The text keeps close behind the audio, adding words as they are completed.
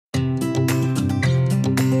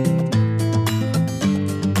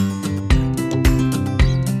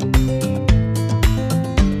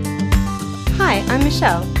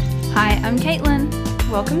Michelle. Hi, I'm Caitlin.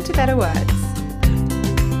 Welcome to Better Words.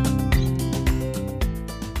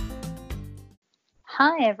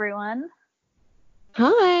 Hi, everyone.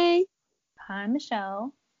 Hi. Hi,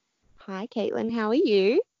 Michelle. Hi, Caitlin. How are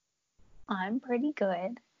you? I'm pretty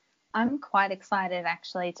good. I'm quite excited,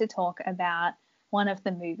 actually, to talk about one of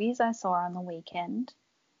the movies I saw on the weekend.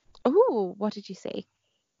 Oh, what did you see?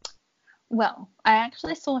 Well, I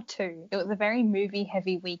actually saw two. It was a very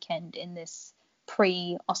movie-heavy weekend in this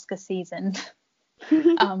pre-Oscar season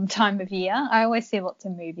time of year. I always see lots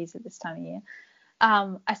of movies at this time of year.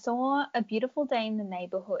 I saw A Beautiful Day in the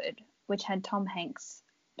Neighborhood, which had Tom Hanks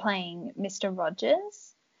playing Mr.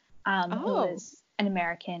 Rogers, who was an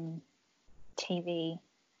American TV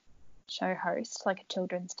show host, like a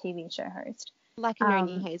children's TV show host. Like a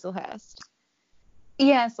Noni Hazelhurst.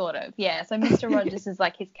 Yeah, sort of. Yeah. So Mr. Rogers is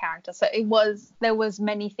like his character. So there was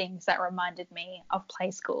many things that reminded me of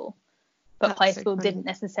Play School, but That's Play so School funny. didn't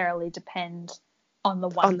necessarily depend on the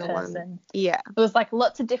one person. Yeah. It was like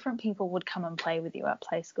lots of different people would come and play with you at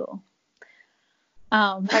Play School.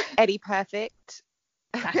 Like Eddie Perfect.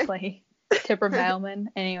 Exactly. Tipper Mailman.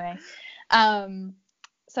 Anyway.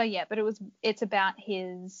 So yeah, but it's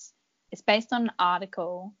based on an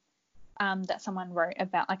article that someone wrote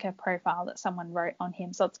about, like a profile that someone wrote on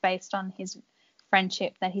him. So it's based on his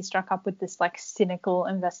friendship that he struck up with this like cynical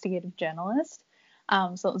investigative journalist.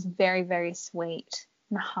 So it was very, very sweet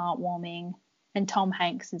and heartwarming. And Tom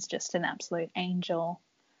Hanks is just an absolute angel.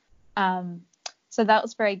 So that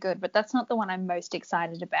was very good, but that's not the one I'm most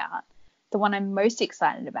excited about. The one I'm most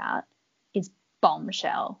excited about is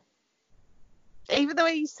Bombshell. Even the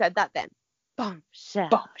way you said that then. Bombshell.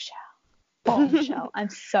 Bombshell. I'm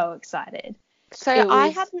so excited. So I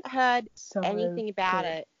hadn't heard anything about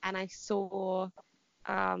it, and I saw,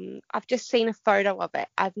 I've just seen a photo of it.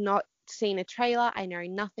 I've not seen a trailer. I know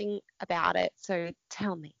nothing about it. So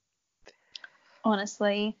tell me.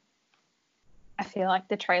 Honestly, I feel like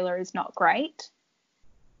the trailer is not great.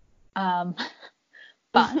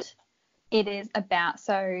 But it is about,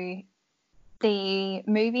 so the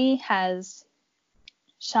movie has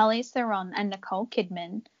Charlize Theron and Nicole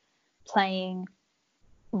Kidman playing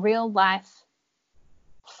real life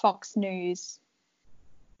Fox News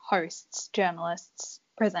hosts, journalists,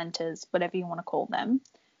 presenters, whatever you want to call them.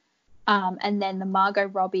 And then the Margot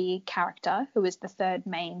Robbie character, who is the third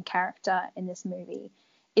main character in this movie,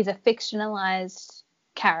 is a fictionalized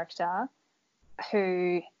character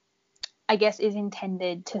who I guess is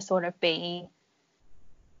intended to sort of be,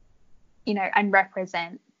 and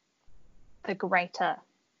represent the greater,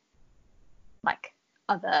 like,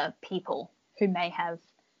 other people who may have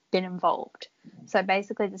been involved. So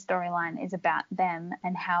basically the storyline is about them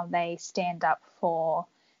and how they stand up for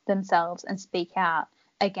themselves and speak out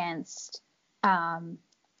against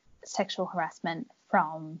sexual harassment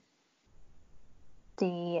from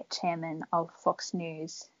the chairman of Fox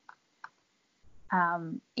News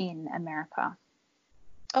in America.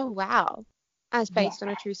 Oh, wow. As based on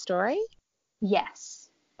a true story? Yes.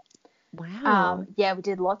 Wow. Yeah, we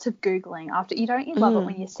did lots of Googling after. You love it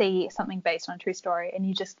when you see something based on a true story and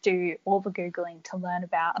you just do all the Googling to learn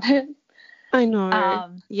about it. I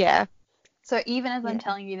know. Yeah. So even as I'm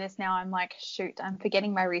telling you this now, I'm like, shoot, I'm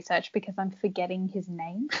forgetting my research because I'm forgetting his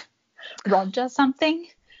name. Roger something.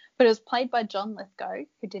 But it was played by John Lithgow,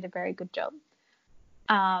 who did a very good job.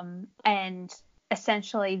 And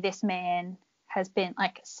essentially this man has been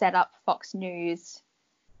like set up Fox News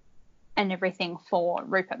and everything for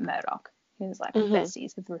Rupert Murdoch. He was like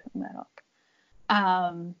besties with Rupert Murdoch.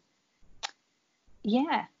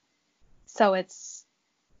 Yeah. So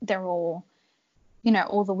they're all,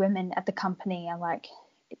 all the women at the company are like,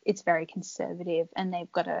 it's very conservative and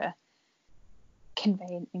they've got to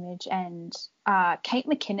convey an image. And Kate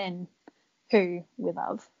McKinnon, who we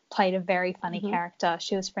love, played a very funny character.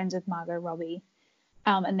 She was friends with Margot Robbie,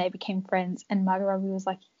 and they became friends. And Margot Robbie was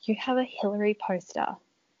like, "You have a Hillary poster,"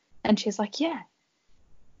 and she's like, "Yeah."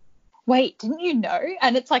 Wait, didn't you know?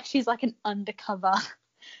 And it's like she's like an undercover,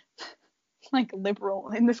 like liberal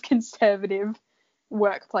in this conservative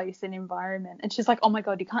workplace and environment. And she's like, "Oh my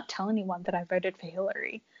God, you can't tell anyone that I voted for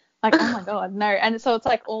Hillary." Like, oh my God, no. And so it's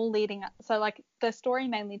like all leading up. So like the story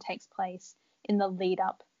mainly takes place in the lead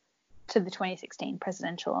up to the 2016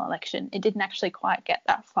 presidential election. It didn't actually quite get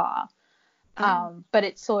that far. But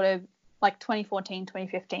it's sort of like 2014,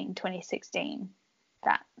 2015, 2016,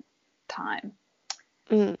 that time.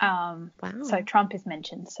 Wow. So Trump is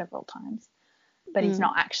mentioned several times, but he's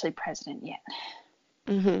not actually president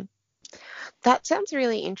yet. That sounds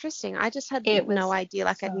really interesting. I just had no idea.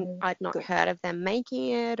 Like I'd not heard of them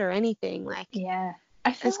making it or anything. Like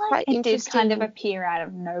I feel like it did kind of appear out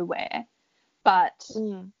of nowhere. But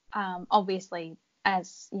obviously,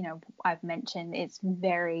 as you know, I've mentioned, it's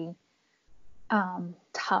very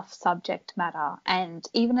tough subject matter. And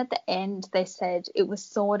even at the end, they said it was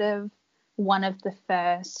sort of one of the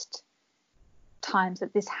first times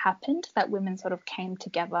that this happened, that women sort of came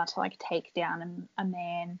together to like take down a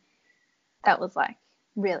man that was like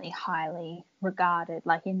really highly regarded,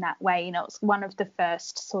 like in that way. You know, it's one of the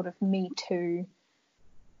first sort of Me Too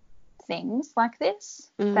things like this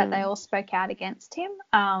that they all spoke out against him.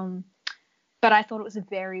 But I thought it was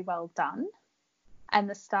very well done. And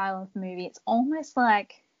the style of the movie, it's almost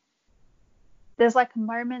like there's like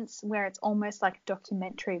moments where it's almost like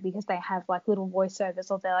documentary, because they have like little voiceovers,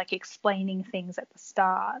 or they're like explaining things at the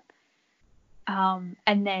start. And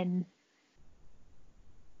then,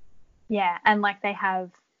 yeah, and like they have,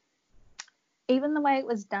 even the way it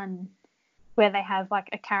was done, where they have like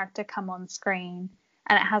a character come on screen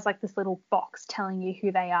and it has like this little box telling you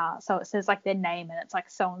who they are. So it says like their name and it's like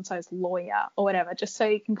so-and-so's lawyer or whatever, just so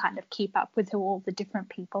you can kind of keep up with who all the different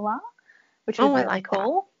people are, which was really like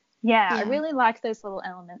cool. Yeah, I really like those little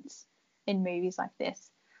elements in movies like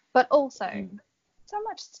this. But also, so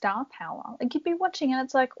much star power. Like you'd be watching and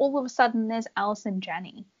it's like all of a sudden there's Allison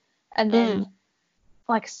Janney. And then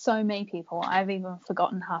like so many people, I've even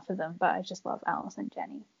forgotten half of them, but I just love Allison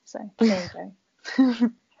Janney. So there you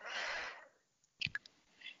go.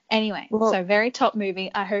 Anyway, so very top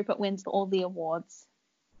movie. I hope it wins all the awards.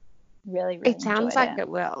 Really, really it sounds like it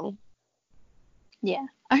will. Yeah,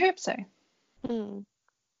 I hope so. Yeah.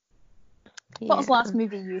 What was the last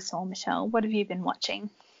movie you saw, Michelle? What have you been watching?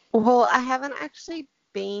 Well, I haven't actually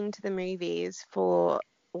been to the movies for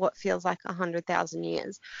what feels like 100,000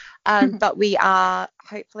 years. But we are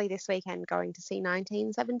hopefully this weekend going to see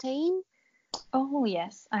 1917. Oh,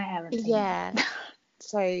 yes. I haven't seen it.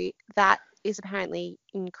 So that is apparently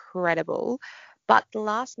incredible. But the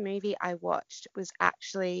last movie I watched was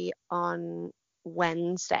actually on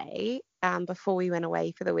Wednesday, before we went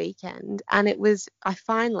away for the weekend, and I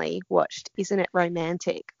finally watched Isn't It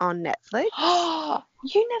Romantic on Netflix. Oh,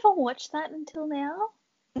 you never watched that until now?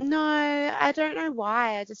 No, I don't know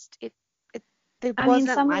why. There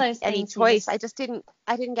wasn't like any choice. I didn't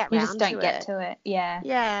get around to it. You just don't get to it.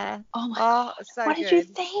 Yeah. Oh my God. So what good. did you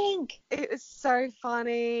think? It was so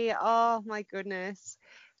funny. Oh my goodness.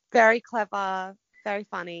 Very clever, very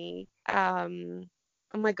funny.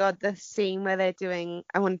 Oh my God, the scene where they're doing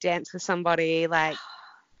I Want to Dance with Somebody, like,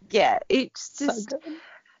 yeah, it's just so good.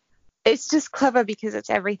 It's just clever because it's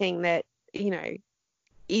everything that, you know,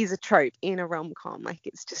 is a trope in a rom-com. Like,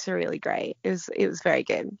 it's just really great. It was very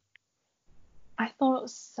good. I thought it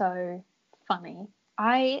was so funny.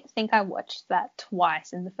 I think I watched that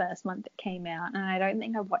twice in the first month it came out, and I don't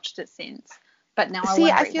think I've watched it since. But now I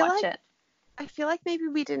want to rewatch it. I feel like maybe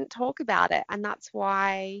we didn't talk about it, and that's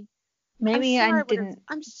why. Maybe I didn't.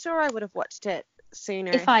 I'm sure I would have watched it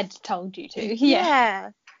sooner if I'd told you to.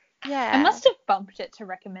 Yeah. I must have bumped it to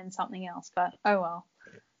recommend something else, but oh well.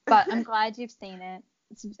 But I'm glad you've seen it.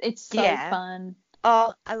 It's so fun.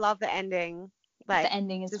 Oh, I love the ending. Like, the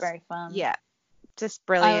ending is very fun. Yeah, just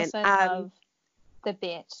brilliant. I also love the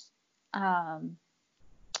bit.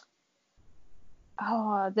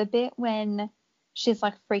 The bit when she's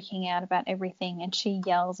like freaking out about everything and she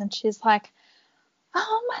yells and she's like,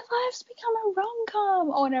 "Oh, my life's become a rom-com,"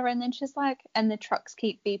 or whatever, and then she's like, and the trucks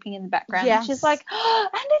keep beeping in the background, and she's like, "Oh,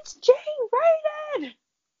 and it's G-rated."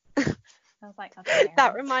 I was like,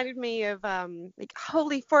 that reminded me of like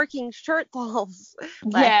Holy Forking Shirt Balls,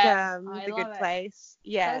 The Good Place.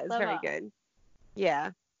 Yeah, it was very good. Yeah,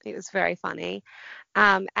 it was very funny.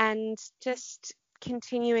 And just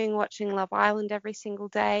continuing watching Love Island every single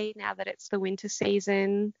day now that it's the winter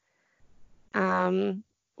season,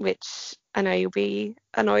 which I know you'll be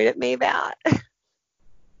annoyed at me about.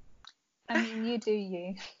 I mean, you do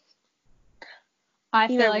you. I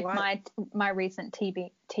feel like my recent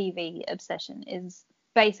TV obsession is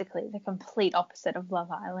basically the complete opposite of Love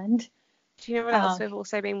Island. Do you know what else we've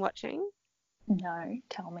also been watching? No,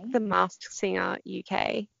 tell me. The Masked Singer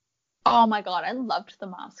UK. Oh my God, I loved The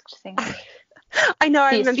Masked Singer. I know,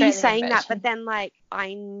 I remember you saying that, but then like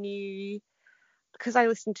I knew, because I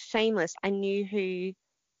listened to Shameless, I knew who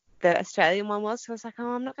the Australian one was, so I was like, oh,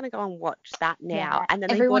 I'm not going to go and watch that now. Yeah, and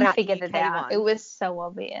then everyone they brought out figured the UK it out. one. It was so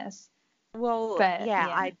obvious. Well, but,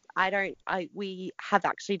 we have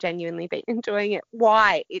actually genuinely been enjoying it.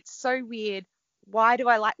 Why? It's so weird. Why do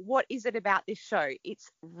I like, what is it about this show? It's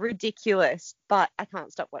ridiculous, but I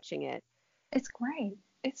can't stop watching it. It's great.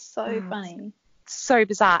 It's so funny. It's so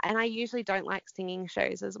bizarre. And I usually don't like singing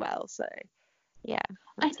shows as well, so Yeah.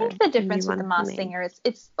 I That's think a the new difference with one The for Masked me. Singer is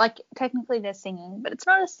it's like technically they're singing, but it's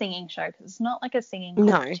not a singing show because it's not like a singing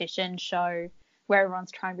No. competition show where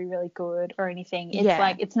everyone's trying to be really good or anything. It's Yeah.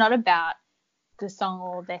 like it's not about the song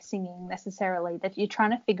or their singing necessarily. That you're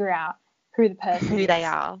trying to figure out who the person Who is they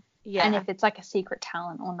are. Yeah. and if it's like a secret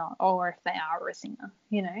talent or not, or if they are a singer.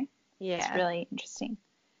 It's Yeah. really interesting.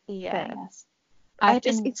 Yeah. But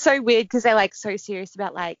yes, It's so weird because they're like so serious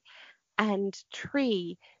about like, and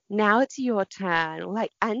tree, now it's your turn.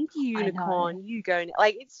 Like, and unicorn, you go.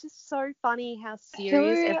 Like, it's just so funny how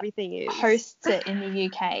serious who everything is. hosts it in the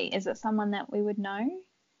UK? Is it someone that we would know?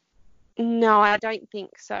 No, I don't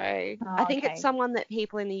think so. Oh, I think okay. it's someone that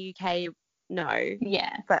people in the UK know.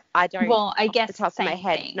 Yeah. But I don't, Well, I off guess the top of my same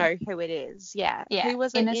head, thing. know who it is. Yeah. Yeah. Who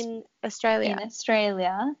was it in Australia? In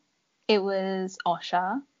Australia, it was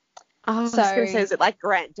Osher. Oh, I was going to say, is it like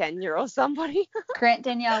Grant Denyer or somebody? Grant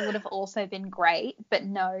Denyer would have also been great, but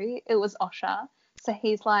no, it was Osher. So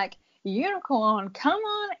he's like, unicorn, come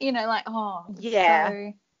on, like, oh, Yeah.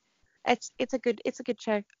 so It's a good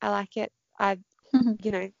show. I like it. I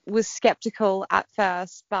was skeptical at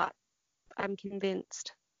first, but I'm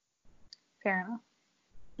convinced. fair enough.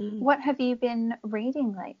 Mm. What have you been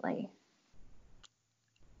reading lately?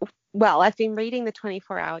 Well, I've been reading The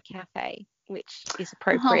 24-Hour Cafe, which is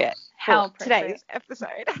appropriate how for appropriate. today's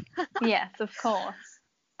episode. Yes, of course.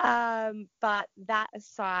 But that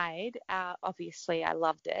aside, obviously I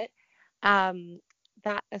loved it.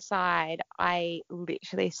 That aside, I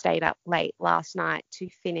literally stayed up late last night to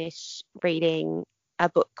finish reading a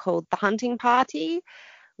book called The Hunting Party,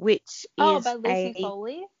 which is by Lucy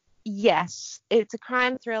Foley? Yes, it's a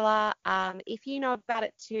crime thriller. If you know about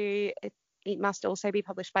it too, it must also be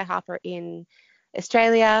published by Harper in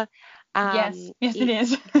Australia. Yes, it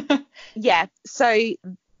is. Yeah, so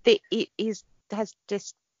it has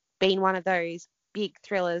just been one of those big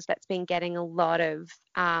thrillers that's been getting a lot of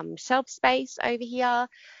shelf space over here.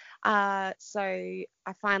 So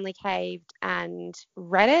I finally caved and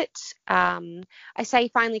read it. I say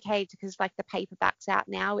finally caved because like the paperback's out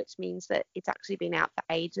now, which means that it's actually been out for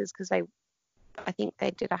ages because I think they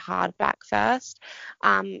did a hardback first.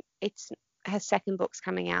 Her second book's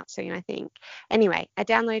coming out soon, I think. Anyway, I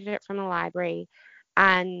downloaded it from the library,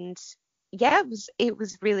 and yeah, it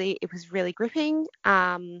was really gripping.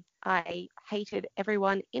 I hated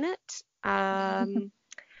everyone in it.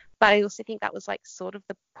 But I also think that was like sort of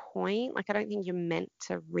the point. Like, I don't think you're meant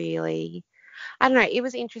to really, I don't know. It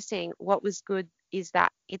was interesting. What was good is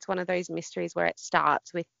that it's one of those mysteries where it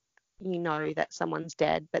starts with, that someone's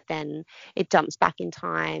dead, but then it jumps back in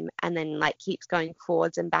time and then like keeps going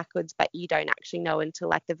forwards and backwards, but you don't actually know until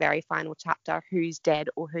like the very final chapter who's dead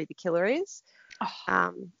or who the killer is.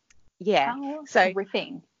 Yeah. So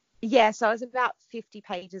gripping. Yeah, so I was about 50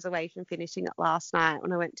 pages away from finishing it last night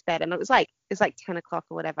when I went to bed, and it was like 10 o'clock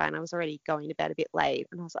or whatever, and I was already going to bed a bit late,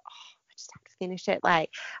 and I was like, oh, I just have to finish it.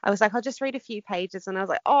 Like, I was like, I'll just read a few pages, and I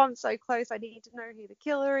was like, oh, I'm so close. I need to know who the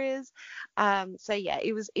killer is. So yeah,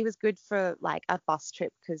 it was good for like a bus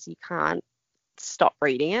trip because you can't stop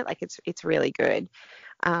reading it. Like, it's really good.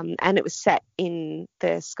 And it was set in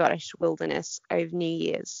the Scottish wilderness over New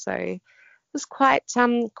Year's, so it was quite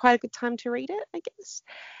a good time to read it, I guess.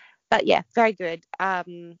 But yeah, very good.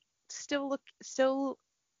 Still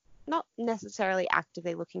not necessarily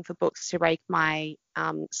actively looking for books to break my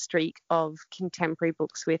streak of contemporary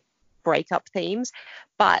books with breakup themes,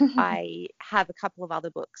 but I have a couple of other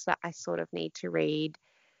books that I sort of need to read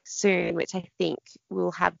soon, which I think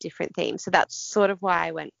will have different themes. So that's sort of why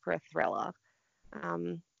I went for a thriller.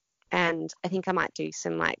 And I think I might do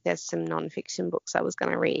there's some non-fiction books I was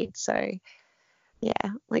going to read. So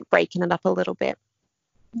yeah, like breaking it up a little bit.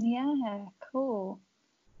 Yeah, cool.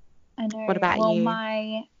 I know. What about you?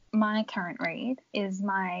 My current read is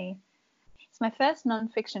my first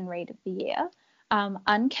non-fiction read of the year,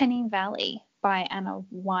 Uncanny Valley by Anna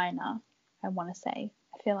Weiner, I want to say.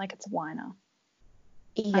 I feel like it's Weiner.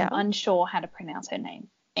 Yeah. I'm unsure how to pronounce her name.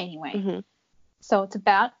 Anyway, Mm-hmm. So it's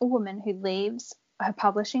about a woman who leaves her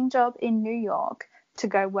publishing job in New York to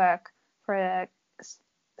go work for a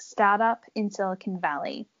startup in Silicon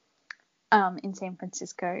Valley. In San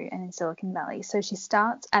Francisco and in Silicon Valley. So she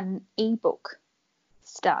starts at an ebook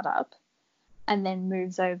startup and then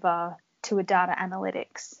moves over to a data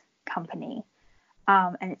analytics company.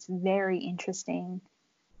 And it's very interesting,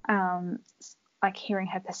 like hearing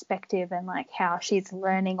her perspective and like how she's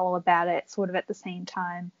learning all about it sort of at the same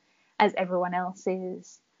time as everyone else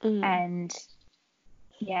is. And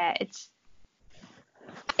yeah,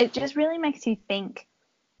 it just really makes you think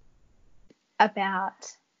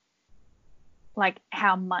about like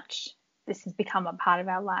how much this has become a part of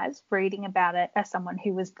our lives, reading about it as someone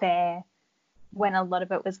who was there when a lot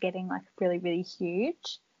of it was getting like really, really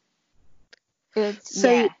huge.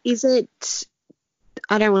 Is it,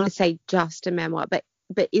 I don't want to say just a memoir, but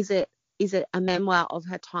is it a memoir of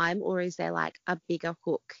her time, or is there like a bigger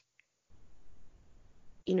hook?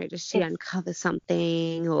 You know, does she uncover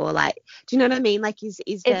something, or like, do you know what I mean? Like, is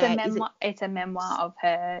there? It's a memoir of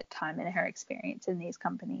her time and her experience in these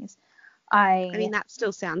companies. I mean, that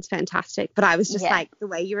still sounds fantastic, but I was just like, the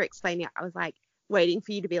way you were explaining it, I was like waiting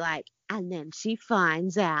for you to be like, and then she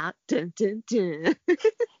finds out. Dun, dun, dun.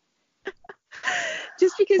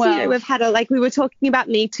 Just because, you know, we've had we were talking about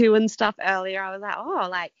Me Too and stuff earlier. I was like, oh,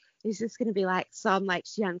 like, is this going to be like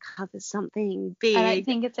she uncovers something big? I don't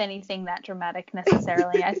think it's anything that dramatic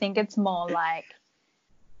necessarily. I think it's more like,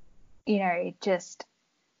 you know, just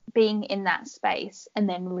being in that space and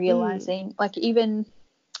then realizing, like, even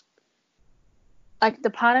like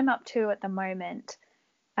the part I'm up to at the moment,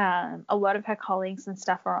 a lot of her colleagues and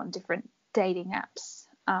stuff are on different dating apps,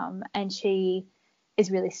 and she is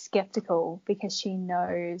really skeptical because she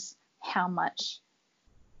knows how much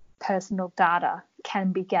personal data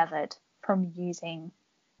can be gathered from using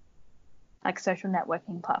like social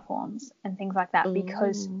networking platforms and things like that,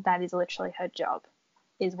 because that is literally her job,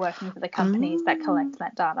 is working for the companies that collect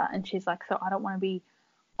that data. And she's like, so I don't want to be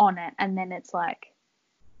on it. And then it's like,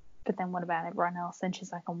 but then what about everyone else? And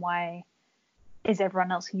she's like, and why is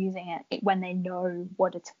everyone else using it when they know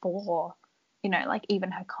what it's for? You know, like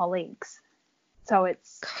even her colleagues. So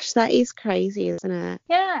it's, gosh, that is crazy, isn't it?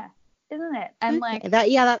 Yeah, isn't it? And like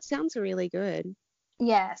that sounds really good.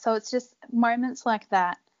 Yeah, so it's just moments like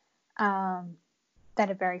that that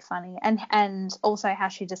are very funny, and also how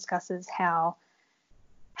she discusses how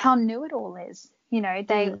new it all is. You know,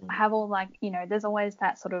 they have all like, you know, there's always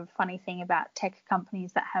that sort of funny thing about tech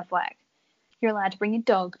companies that have like, you're allowed to bring your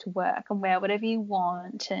dog to work and wear whatever you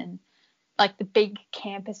want, and like the big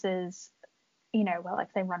campuses, you know, where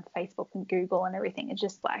like they run Facebook and Google and everything, it's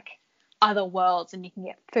just like other worlds, and you can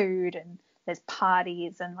get food and there's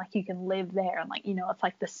parties and like you can live there, and like, you know, it's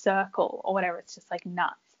like the circle or whatever. It's just like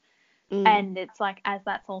nuts. And it's like, as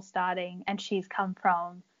that's all starting, and she's come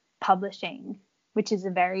from publishing, which is a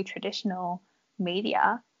very traditional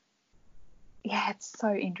media. Yeah, it's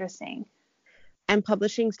so interesting. And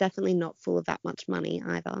publishing's definitely not full of that much money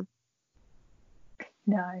either.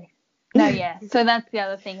 No, yeah. So that's the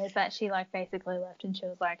other thing, is that she like basically left and she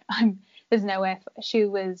was like, there's nowhere she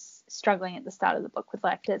was struggling at the start of the book with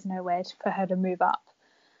like, there's nowhere for her to move up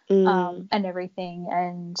and everything.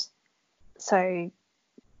 And so,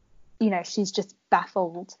 you know, she's just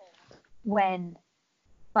baffled when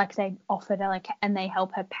like they offered her like, and they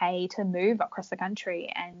help her pay to move across the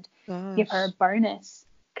country and give her a bonus,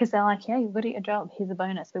 because they're like, yeah, you're good at your job, here's a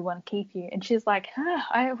bonus, we want to keep you. And she's like,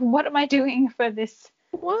 what am I doing for this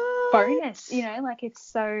bonus? You know, like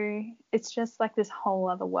it's just like this whole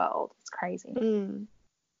other world. It's crazy.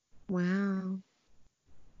 Wow.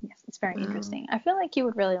 Yes, it's very interesting. I feel like you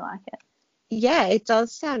would really like it. Yeah, it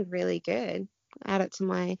does sound really good. Add it to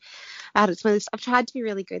my list. I've tried to be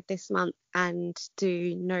really good this month and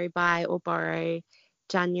do no buy or borrow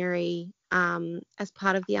January as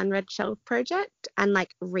part of the Unread Shelf project, and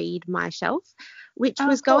like read my shelf, which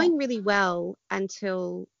was going really well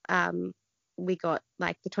until we got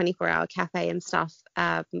like the 24-hour cafe and stuff,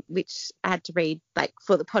 which I had to read like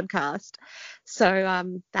for the podcast.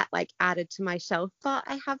 So that like added to my shelf. But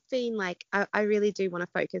I have been like, I really do want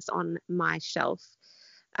to focus on my shelf,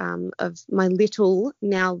 of my little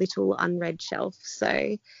unread shelf.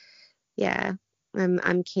 So yeah,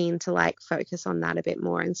 I'm keen to like focus on that a bit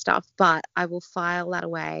more and stuff, but I will file that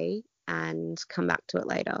away and come back to it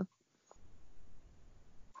later.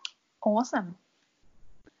 Awesome.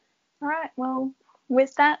 All right, well,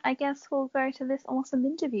 with that, I guess we'll go to this awesome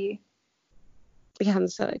interview. Yeah, I'm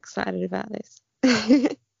so excited about this.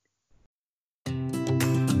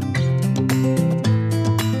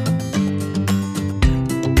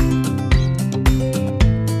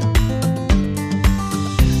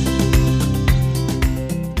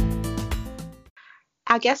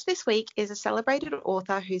 Our guest this week is a celebrated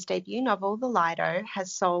author whose debut novel, The Lido,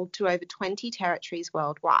 has sold to over 20 territories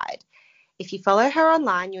worldwide. If you follow her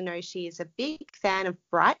online, you'll know she is a big fan of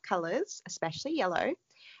bright colours, especially yellow,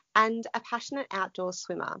 and a passionate outdoor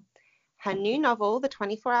swimmer. Her new novel, The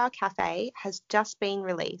 24-Hour Cafe, has just been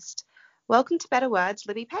released. Welcome to Better Words,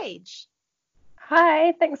 Libby Page.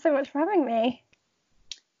 Hi, thanks so much for having me.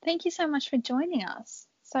 Thank you so much for joining us.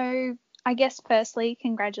 So I guess firstly,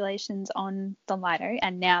 congratulations on the Lido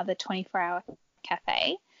and now the 24-Hour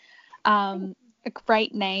Cafe. A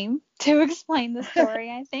great name to explain the story,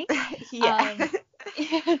 I think. Yeah.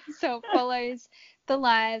 So it follows the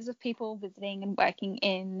lives of people visiting and working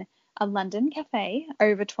in a London cafe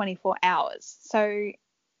over 24 hours. So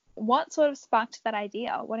what sort of sparked that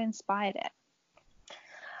idea? What inspired it?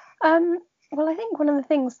 Well, I think one of the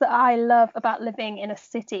things that I love about living in a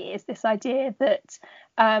city is this idea that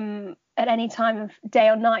at any time of day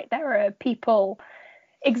or night, there are people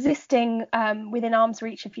existing within arm's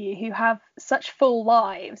reach of you who have such full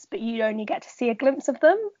lives, but you only get to see a glimpse of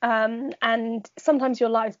them. And sometimes your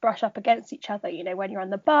lives brush up against each other, you know, when you're on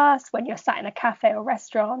the bus, when you're sat in a cafe or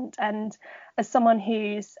restaurant. And as someone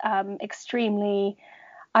who's extremely,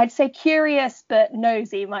 I'd say curious, but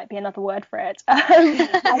nosy might be another word for it.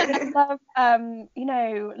 I love, you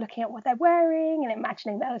know, looking at what they're wearing and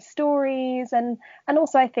imagining their stories. And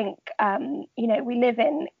also I think, you know, we live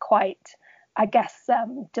in quite, I guess,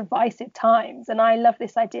 divisive times. And I love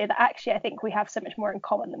this idea that actually I think we have so much more in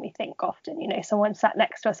common than we think often. You know, someone sat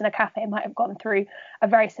next to us in a cafe might have gone through a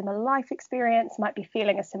very similar life experience, might be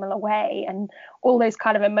feeling a similar way, and all those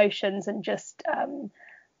kind of emotions and just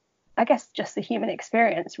I guess just the human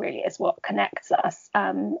experience really is what connects us.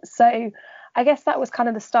 So I guess that was kind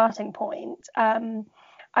of the starting point.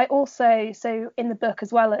 I also, so in the book,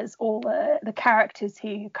 as well as all the characters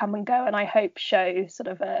who come and go, and I hope show sort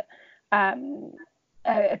of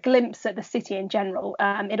a glimpse at the city in general.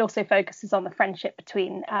 It also focuses on the friendship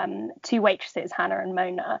between two waitresses, Hannah and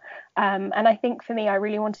Mona. And I think for me, I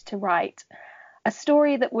really wanted to write a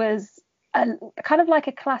story that was kind of like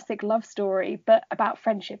a classic love story, but about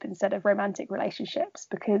friendship instead of romantic relationships.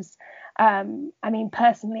 Because, I mean,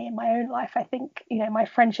 personally, in my own life, I think, you know, my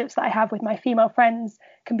friendships that I have with my female friends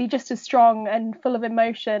can be just as strong and full of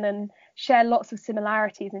emotion and share lots of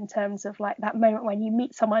similarities in terms of like that moment when you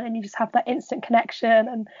meet someone and you just have that instant connection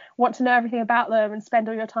and want to know everything about them and spend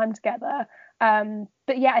all your time together.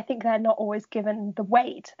 But yeah, I think they're not always given the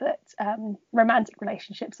weight that romantic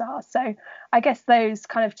relationships are. So I guess those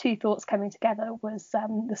kind of two thoughts coming together was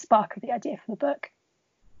the spark of the idea for the book.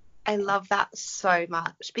 I love that so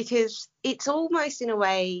much because it's almost in a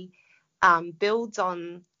way builds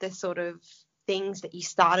on the sort of things that you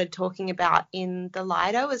started talking about in the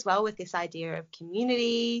Lido as well, with this idea of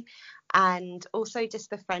community and also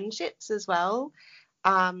just the friendships as well.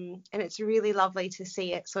 And it's really lovely to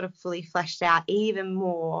see it sort of fully fleshed out even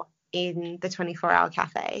more in the 24-hour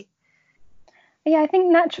cafe. Yeah, I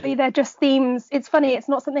think naturally they're just themes. It's funny, it's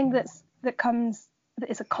not something that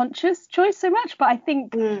is a conscious choice so much, but I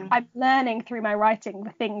think I'm learning through my writing the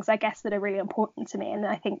things, I guess, that are really important to me. And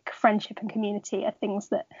I think friendship and community are things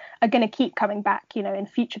that are going to keep coming back, you know, in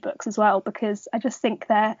future books as well, because I just think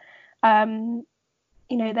they're,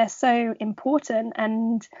 you know, they're so important.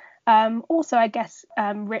 And also, I guess,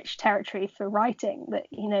 rich territory for writing that,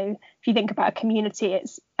 you know, if you think about a community,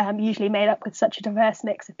 it's usually made up with such a diverse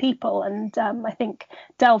mix of people. And I think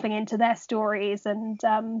delving into their stories and,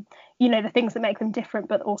 you know, the things that make them different,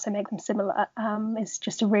 but also make them similar is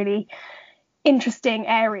just a really interesting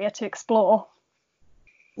area to explore.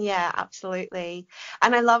 Yeah, absolutely.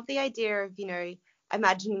 And I love the idea of, you know,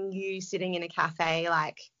 imagining you sitting in a cafe,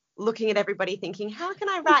 like looking at everybody thinking, how can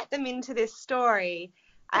I write them into this story?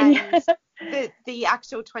 And the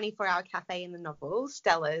actual 24-hour cafe in the novel,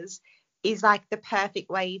 Stella's, is like the perfect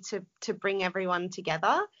way to bring everyone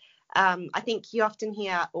together. I think you often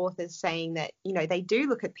hear authors saying that, you know, they do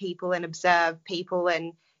look at people and observe people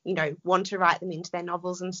and, you know, want to write them into their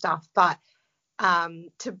novels and stuff. But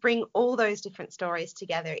to bring all those different stories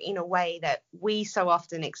together in a way that we so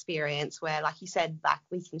often experience, where, like you said, like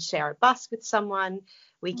we can share a bus with someone,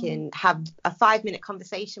 we can have a 5-minute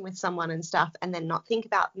conversation with someone and stuff, and then not think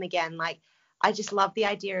about them again. Like, I just love the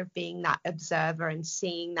idea of being that observer and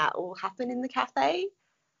seeing that all happen in the cafe.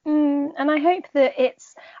 And I hope that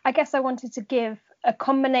I guess I wanted to give a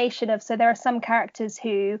combination of, so there are some characters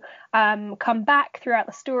who come back throughout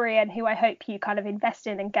the story and who I hope you kind of invest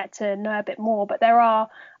in and get to know a bit more. But there are,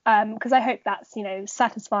 because I hope that's, you know,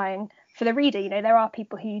 satisfying for the reader, you know, there are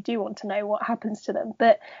people who you do want to know what happens to them.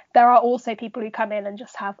 But there are also people who come in and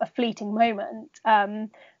just have a fleeting moment.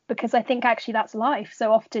 Because I think actually that's life.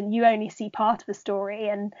 So often you only see part of the story,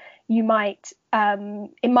 and you might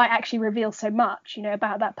it might actually reveal so much, you know,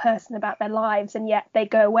 about that person, about their lives, and yet they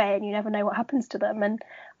go away and you never know what happens to them. And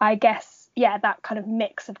I guess, yeah, that kind of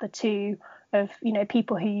mix of the two, of, you know,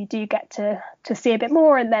 people who you do get to see a bit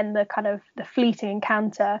more, and then the kind of the fleeting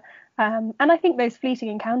encounter. And I think those fleeting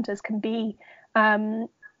encounters can be you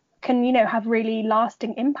know, have really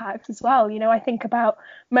lasting impacts as well. You know, I think about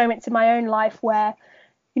moments in my own life where,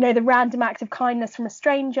 you know, the random act of kindness from a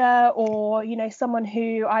stranger, or, you know, someone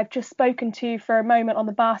who I've just spoken to for a moment on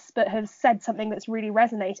the bus but has said something that's really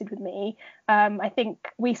resonated with me. I think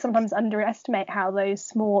we sometimes underestimate how those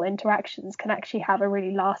small interactions can actually have a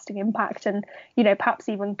really lasting impact, and, you know, perhaps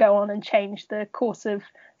even go on and change the course of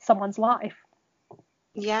someone's life.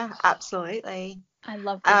 Yeah, absolutely. I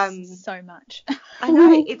love this so much. I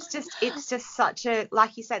know, it's just such a,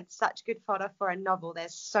 like you said, such good fodder for a novel.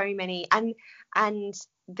 There's so many, and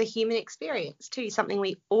the human experience too, something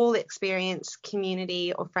we all experience,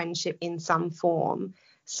 community or friendship in some form.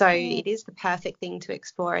 So it is the perfect thing to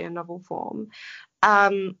explore in a novel form.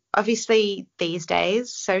 Obviously these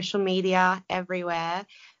days, social media everywhere,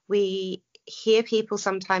 we hear people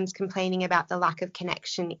sometimes complaining about the lack of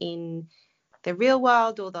connection in the real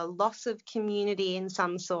world or the loss of community in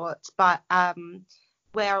some sorts, but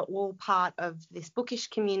we're all part of this bookish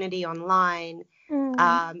community online,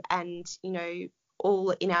 and, you know,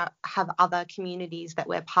 all have other communities that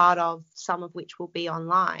we're part of, some of which will be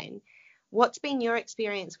online. What's been your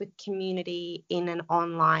experience with community in an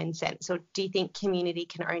online sense, or do you think community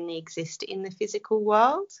can only exist in the physical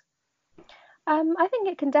world? I think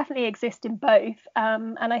it can definitely exist in both,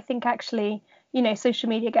 and I think actually, you know, social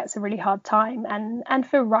media gets a really hard time, and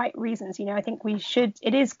for right reasons. You know, I think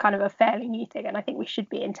it is kind of a fairly new thing, and I think we should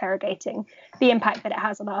be interrogating the impact that it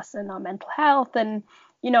has on us and our mental health. And,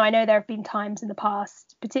 you know, I know there have been times in the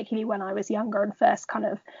past, particularly when I was younger and first kind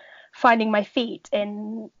of finding my feet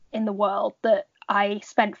in the world, that I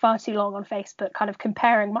spent far too long on Facebook kind of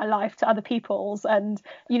comparing my life to other people's, and,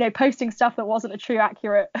 you know, posting stuff that wasn't a true,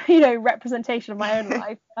 accurate, you know, representation of my own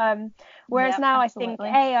life. Whereas now absolutely.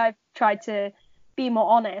 I think, I've tried to be more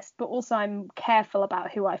honest, but also I'm careful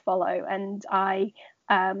about who I follow, and I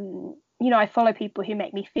you know, I follow people who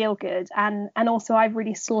make me feel good, and also I've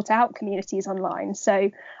really sought out communities online.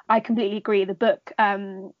 So I completely agree. The book,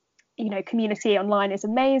 you know, community online is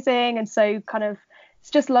amazing, and so kind of it's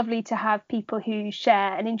just lovely to have people who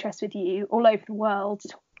share an interest with you all over the world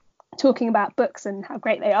talking about books and how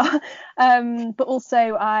great they are. But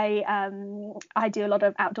also I do a lot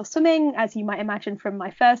of outdoor swimming, as you might imagine from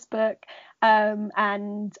my first book,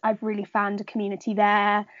 and I've really found a community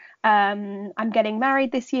there. I'm getting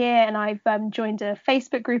married this year, and I've joined a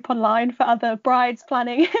Facebook group online for other brides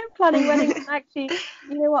planning weddings. And actually,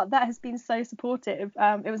 you know what, that has been so supportive.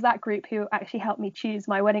 It was that group who actually helped me choose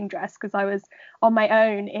my wedding dress, because I was on my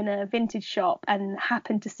own in a vintage shop and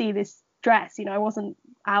happened to see this dress. You know, I wasn't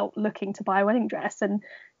out looking to buy a wedding dress and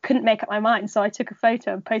couldn't make up my mind, so I took a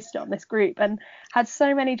photo and posted it on this group, and had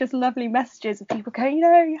so many just lovely messages of people going, you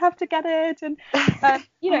know, you have to get it. And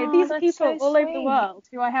you know, these are people all over the world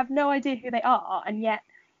who I have no idea who they are, and yet,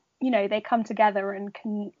 you know, they come together and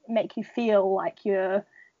can make you feel like you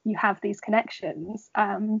have these connections.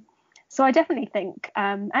 So I definitely think,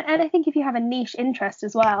 and I think if you have a niche interest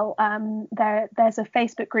as well, there's a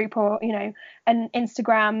Facebook group, or, you know, an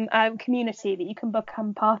Instagram community that you can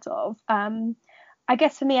become part of. I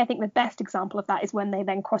guess for me, I think the best example of that is when they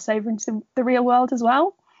then cross over into the real world as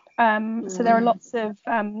well. So there are lots of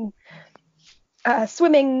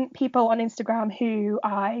swimming people on Instagram who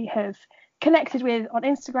I have connected with on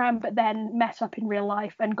Instagram, but then met up in real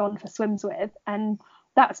life and gone for swims with. And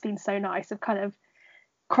that's been so nice of kind of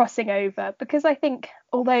crossing over, because I think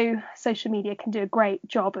although social media can do a great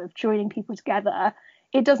job of joining people together,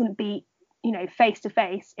 it doesn't beat, you know,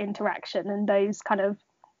 face-to-face interaction and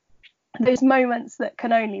those moments that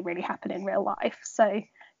can only really happen in real life. So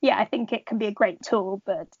yeah, I think it can be a great tool,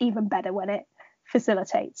 but even better when it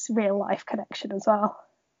facilitates real life connection as well.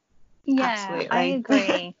 Yeah, absolutely. I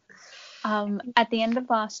agree. At the end of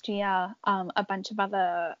last year, a bunch of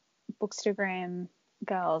other Bookstagram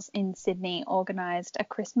girls in Sydney organised a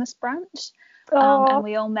Christmas brunch, and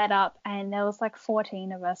we all met up, and there was like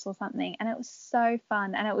 14 of us or something, and it was so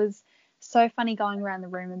fun. And it was so funny going around the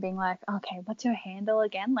room and being like, okay, what's your handle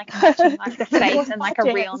again? Like matching like the face and like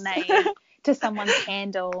a real name to someone's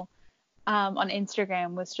handle on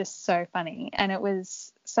Instagram was just so funny. And it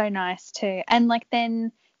was so nice too. And like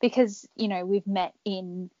then, because, you know, we've met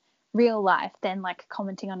in real life, then like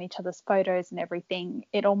commenting on each other's photos and everything,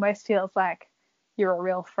 it almost feels like you're a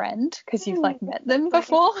real friend because you've like met them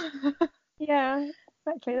before. Yeah,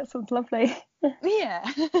 exactly. That sounds lovely. Yeah.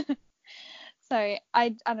 So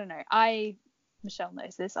I don't know. Michelle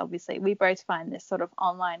knows this, obviously. We both find this sort of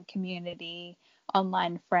online community,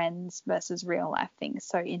 online friends versus real life things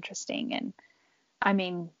so interesting. And I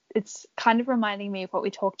mean, it's kind of reminding me of what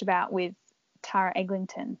we talked about with Tara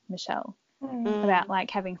Eglinton, Michelle, about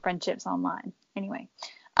like having friendships online. Anyway.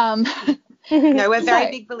 No, we're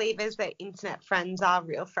very big believers that internet friends are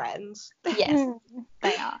real friends. Yes,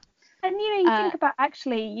 they are. And you think about,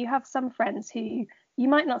 actually, you have some friends who you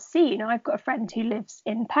might not see. I've got a friend who lives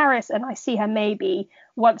in Paris, and I see her maybe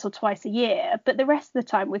once or twice a year, but the rest of the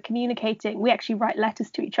time we're communicating. We actually write letters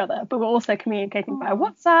to each other, but we're also communicating via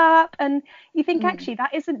WhatsApp. And you think, actually,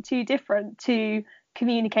 that isn't too different to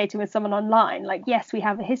communicating with someone online. Like, yes, we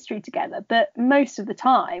have a history together, but most of the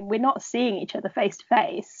time we're not seeing each other face to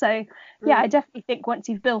face. So yeah, I definitely think once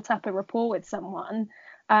you've built up a rapport with someone,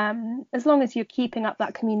 as long as you're keeping up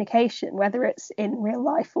that communication, whether it's in real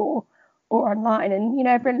life or online, and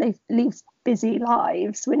everyone leaves busy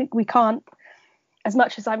lives. We can't, as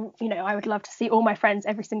much as I would love to see all my friends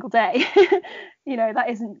every single day, that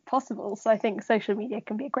isn't possible. So I think social media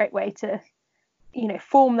can be a great way to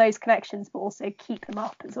form those connections, but also keep them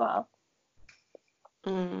up as well.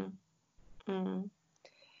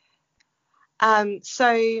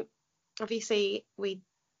 So obviously we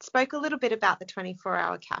spoke a little bit about the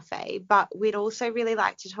 24-hour cafe, but we'd also really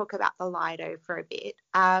like to talk about the Lido for a bit,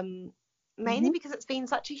 mainly because it's been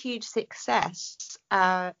such a huge success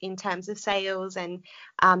in terms of sales, and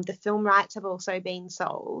the film rights have also been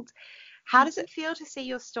sold. How does it feel to see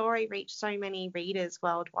your story reach so many readers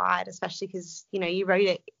worldwide, especially because you wrote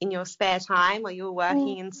it in your spare time while you were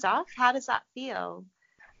working and stuff? How does that feel?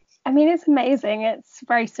 I mean, it's amazing. It's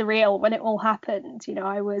very surreal when it all happened.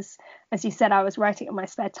 I was, as you said, I was writing in my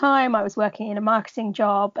spare time. I was working in a marketing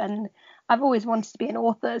job, and I've always wanted to be an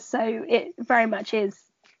author. So it very much is,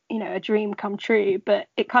 a dream come true, but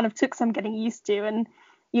it kind of took some getting used to. And,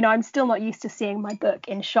 I'm still not used to seeing my book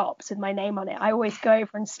in shops with my name on it. I always go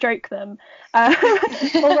over and stroke them.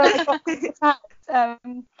 Although I got out,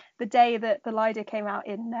 the day that the Lido came out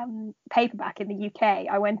in paperback in the UK,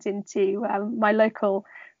 I went into my local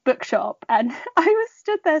bookshop, and I was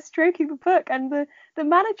stood there stroking the book, and the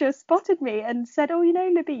manager spotted me and said, "Oh,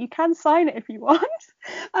 Libby, you can sign it if you want."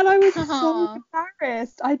 And I was so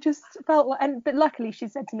embarrassed. I just felt like, but luckily she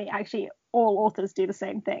said to me, actually all authors do the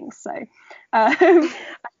same thing, so I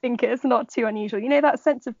think it's not too unusual. That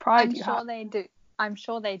sense of pride. I'm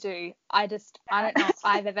sure they do. I don't know if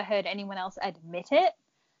I've ever heard anyone else admit it,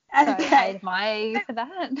 so I admire you for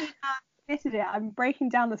that. I'm breaking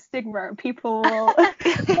down the stigma, and people will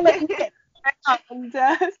admit and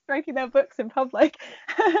stroking their books in public.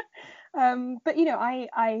 But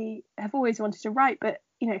I have always wanted to write, but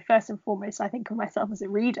first and foremost, I think of myself as a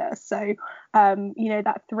reader. So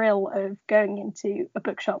that thrill of going into a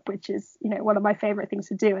bookshop, which is one of my favorite things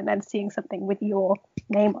to do, and then seeing something with your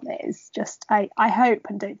name on it is just, I hope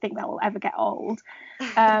and don't think that will ever get old.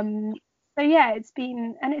 So yeah, it's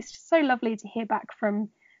been, and it's just so lovely to hear back from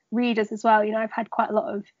readers as well. I've had quite a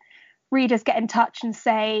lot of readers get in touch and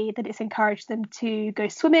say that it's encouraged them to go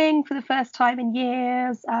swimming for the first time in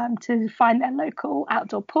years, to find their local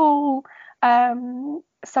outdoor pool.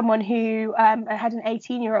 Someone who had an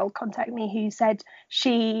 18-year-old contact me who said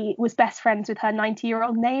she was best friends with her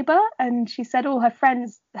 90-year-old neighbour, and she said all her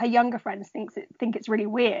friends, her younger friends, think it's really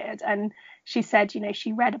weird. And she said,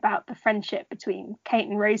 she read about the friendship between Kate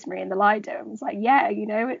and Rosemary in the Lido, and was like, yeah,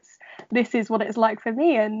 this is what it's like for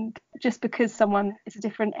me. And just because someone is a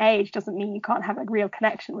different age doesn't mean you can't have a real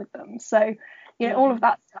connection with them. So all of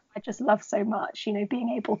that stuff I just love so much,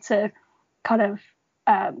 being able to kind of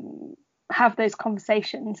have those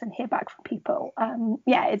conversations and hear back from people.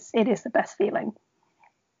 It is the best feeling.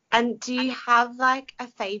 And do you have like a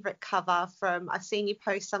favorite cover from, I've seen you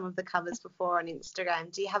post some of the covers before on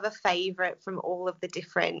Instagram. Do you have a favorite from all of the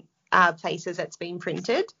different places that's been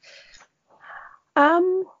printed?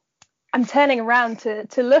 I'm turning around to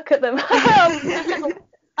look at them.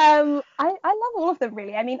 I love all of them,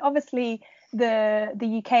 really. I mean, obviously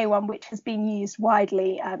the UK one, which has been used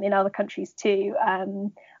widely in other countries too,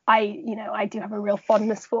 I do have a real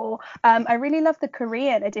fondness for. I really love the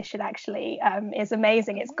Korean edition, actually. It's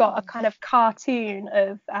amazing. It's got a kind of cartoon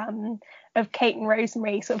of Kate and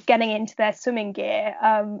Rosemary sort of getting into their swimming gear,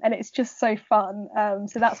 and it's just so fun.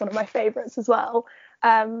 So that's one of my favourites as well.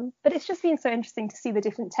 But it's just been so interesting to see the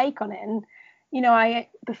different take on it. And I,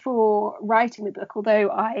 before writing the book, although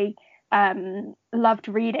I loved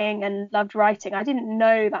reading and loved writing, I didn't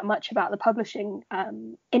know that much about the publishing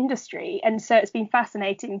industry, and so it's been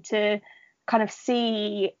fascinating to kind of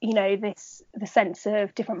see the sense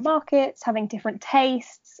of different markets having different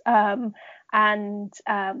tastes, and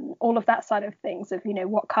all of that side of things of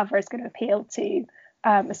what cover is going to appeal to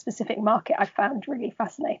a specific market. I found really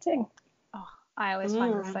fascinating. I always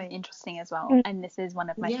find this so interesting as well, and this is one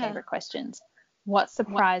of my favorite questions. What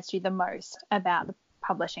surprised you the most about the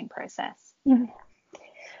publishing process?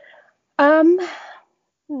 So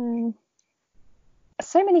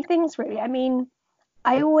many things, really. I mean,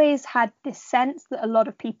 I always had this sense that a lot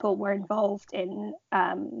of people were involved in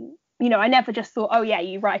I never just thought, oh yeah,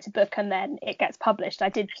 you write a book and then it gets published. I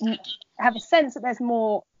did have a sense that there's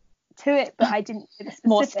more to it, but I didn't do the specifics.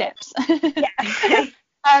 More steps. Yeah.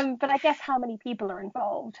 But I guess how many people are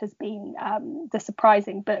involved has been the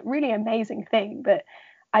surprising but really amazing thing. That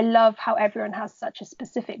I love how everyone has such a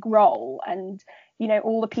specific role, and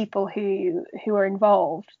all the people who are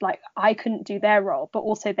involved, like I couldn't do their role, but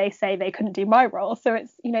also they say they couldn't do my role. So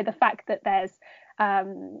it's the fact that there's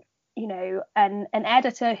an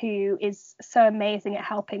editor who is so amazing at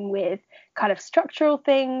helping with kind of structural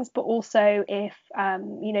things, but also if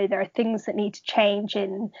there are things that need to change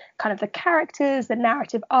in kind of the characters, the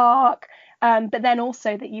narrative arc, but then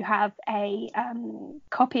also that you have a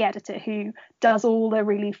copy editor who does all the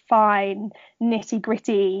really fine nitty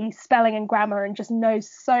gritty spelling and grammar and just knows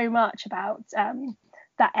so much about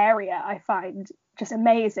that area. I find just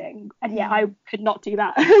amazing, and yeah, I could not do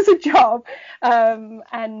that as a job,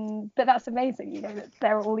 but that's amazing, that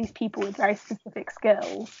there are all these people with very specific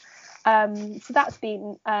skills, so that's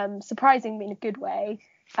been surprising in a good way.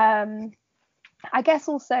 I guess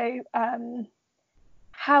also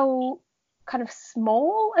how kind of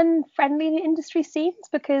small and friendly the industry seems,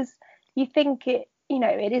 because you think it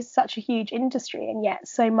is such a huge industry, and yet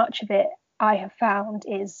so much of it I have found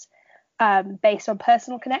is based on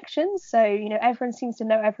personal connections. So everyone seems to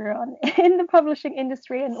know everyone in the publishing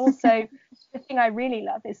industry, and also the thing I really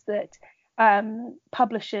love is that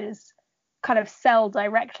publishers kind of sell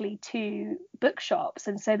directly to bookshops,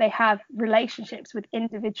 and so they have relationships with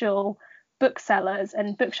individual booksellers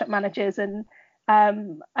and bookshop managers, and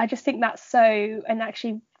I just think that's so. And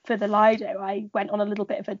actually for the Lido, I went on a little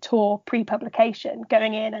bit of a tour pre-publication,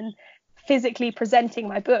 going in and physically presenting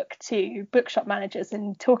my book to bookshop managers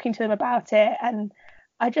and talking to them about it, and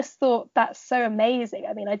I just thought that's so amazing.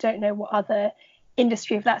 I mean, I don't know what other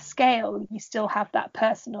industry of that scale you still have that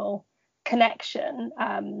personal connection,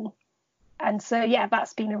 and so yeah,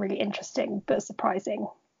 that's been a really interesting but surprising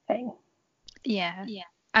thing. Yeah.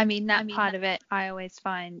 I mean, that part of it I always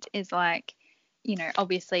find is like,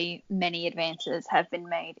 obviously many advances have been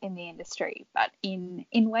made in the industry, but in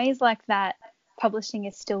ways like that, publishing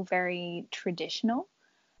is still very traditional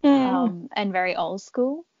and very old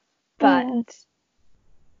school, but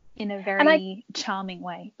in a very charming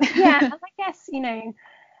way. Yeah, and I guess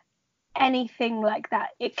anything like that,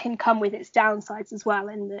 it can come with its downsides as well,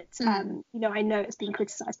 in that I know it's been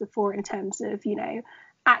criticised before in terms of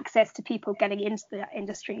access to people getting into the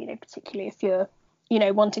industry, particularly if you're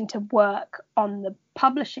wanting to work on the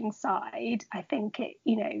publishing side. I think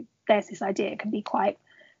there's this idea it can be quite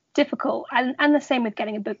difficult, and the same with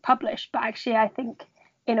getting a book published. But actually I think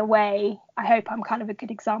in a way, I hope I'm kind of a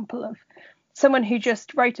good example of someone who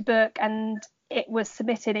just wrote a book and it was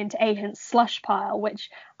submitted into agent's slush pile, which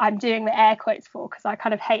I'm doing the air quotes for because I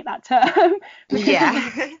kind of hate that term. Yeah.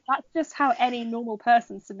 That's just how any normal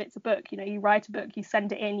person submits a book. You write a book, you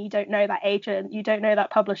send it in, you don't know that agent, you don't know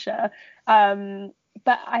that publisher,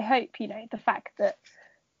 but I hope the fact that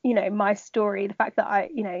my story, the fact that I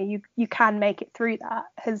you can make it through that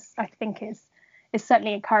I think is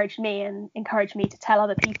certainly encouraged me to tell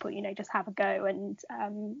other people, just have a go. And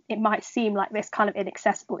it might seem like this kind of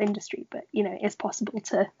inaccessible industry, but it's possible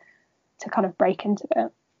to kind of break into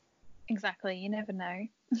it. Exactly, you never know.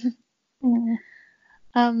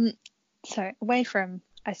 Mm. So away from,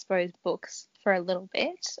 I suppose, books for a little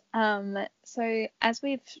bit, so as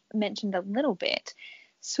we've mentioned a little bit,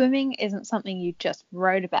 swimming isn't something you just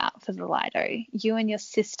wrote about for the Lido. You and your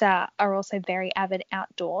sister are also very avid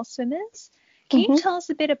outdoor swimmers. Can you tell us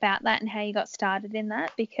a bit about that and how you got started in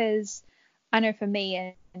that? Because I know for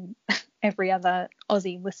me and every other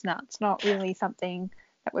Aussie listener, it's not really something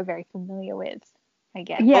that we're very familiar with, I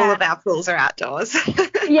guess. Yeah. All of our pools are outdoors.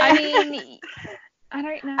 Yeah. I mean, I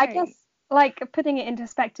don't know. I guess, like, putting it into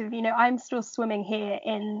perspective, I'm still swimming here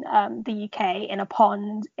in the UK in a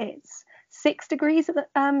pond. It's 6 degrees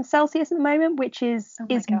Celsius at the moment, which is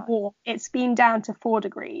warm. It's been down to 4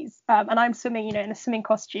 degrees, and I'm swimming in a swimming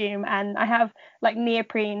costume, and I have like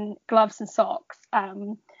neoprene gloves and socks,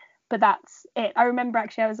 but that's it. I remember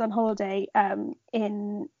actually I was on holiday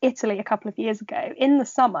in Italy a couple of years ago in the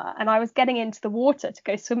summer, and I was getting into the water to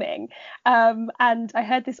go swimming, and I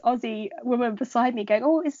heard this Aussie woman beside me going,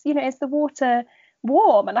 oh, is the water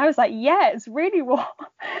warm? And I was like, yeah, it's really warm.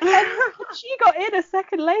 And she got in a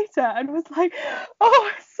second later and was like,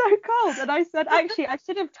 oh, it's so cold. And I said, actually, I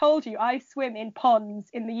should have told you I swim in ponds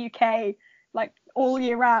in the UK like all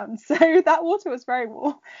year round, so that water was very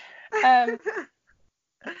warm.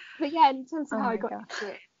 But yeah, in terms of how I got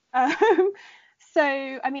into it, so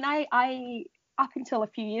I mean, I up until a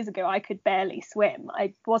few years ago I could barely swim.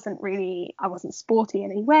 I wasn't sporty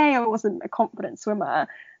in any way. I wasn't a confident swimmer.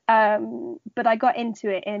 but I got into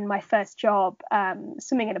it in my first job,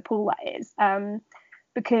 swimming in a pool, that is,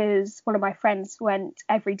 because one of my friends went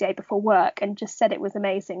every day before work and just said it was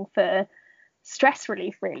amazing for stress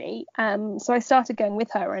relief, really. So I started going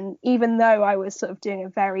with her, and even though I was sort of doing a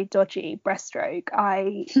very dodgy breaststroke,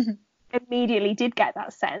 I immediately did get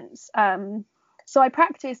that sense. So I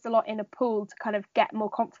practiced a lot in a pool to kind of get more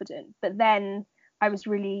confident, but then I was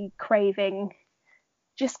really craving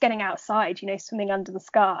just getting outside, swimming under the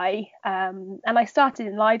sky. And I started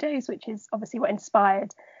in Lidos, which is obviously what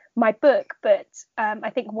inspired my book. But I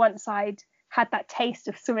think once I'd had that taste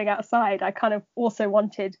of swimming outside, I kind of also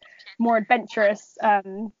wanted more adventurous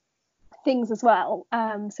things as well.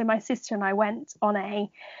 So my sister and I went on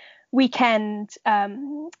a weekend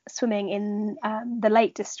swimming in the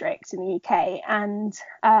Lake District in the UK, and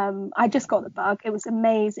I just got the bug. It was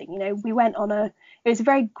amazing. We went on it was a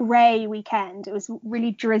very grey weekend. It was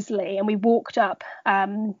really drizzly, and we walked up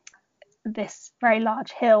this very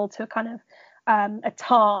large hill to a kind of a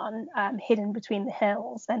tarn hidden between the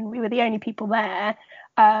hills, and we were the only people there.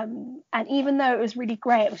 And even though it was really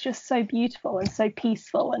grey, it was just so beautiful and so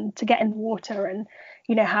peaceful, and to get in the water and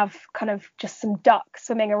have kind of just some ducks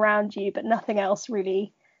swimming around you, but nothing else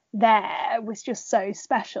really there, was just so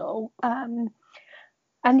special. And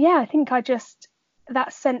yeah, I think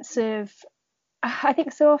that sense of, I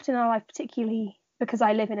think so often in our life, particularly because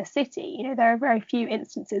I live in a city, there are very few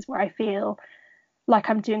instances where I feel like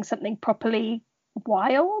I'm doing something properly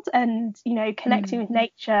wild and, connecting with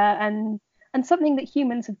nature and something that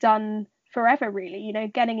humans have done forever, really,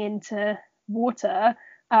 getting into water.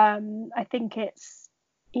 I think it's,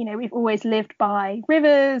 we've always lived by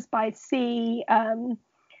rivers, by sea,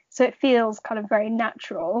 so it feels kind of very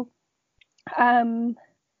natural. And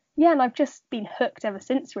I've just been hooked ever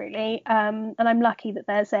since, really. And I'm lucky that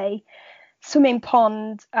there's a swimming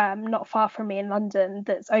pond not far from me in London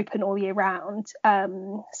that's open all year round.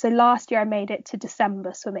 So last year I made it to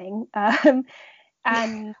December swimming.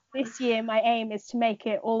 And this year my aim is to make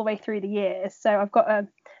it all the way through the year. So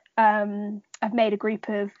I've made a group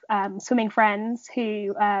of swimming friends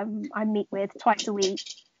who I meet with twice a week.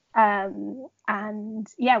 And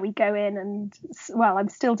yeah, we go in and, well, I'm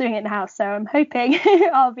still doing it now, so I'm hoping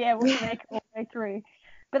I'll be able to make it all the way through.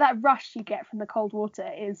 But that rush you get from the cold water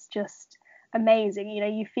is just amazing.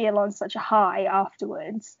 You feel on such a high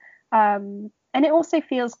afterwards. And it also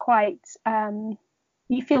feels quite,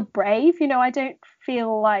 you feel brave. I don't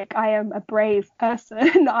feel like I am a brave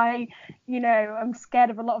person. I'm scared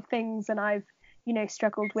of a lot of things, and I've,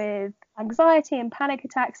 struggled with anxiety and panic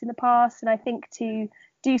attacks in the past. And I think to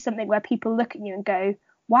do something where people look at you and go,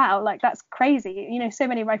 wow, like that's crazy. So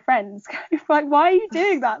many of my friends like, why are you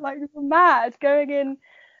doing that? Like, you're mad going in,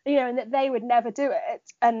 and that they would never do it.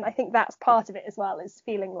 And I think that's part of it as well, is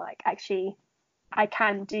feeling like actually I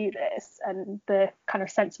can do this, and the kind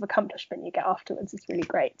of sense of accomplishment you get afterwards is really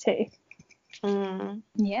great too.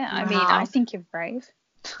 Yeah, I mean, I think you're brave.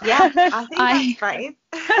 Yeah, I think that's brave.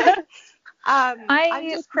 I'm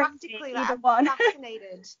just practically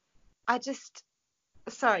fascinated.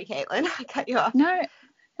 Sorry, Caitlin, I cut you off. No,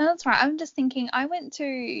 that's right. I'm just thinking, I went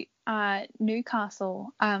to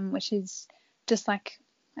Newcastle, which is just like,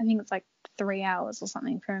 I think it's like 3 hours or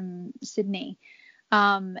something from Sydney,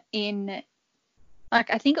 in like,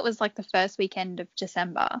 I think it was like the first weekend of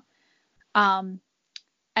December, and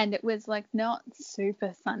it was like not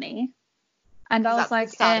super sunny, and I was like,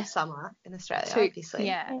 the start of summer in Australia, obviously.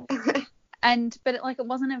 Yeah. But it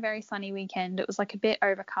wasn't a very sunny weekend. It was like a bit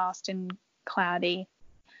overcast and cloudy,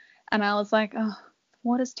 and I was like, oh,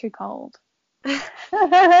 water's too cold. The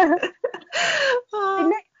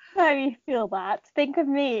next time you feel that, think of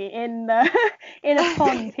me in a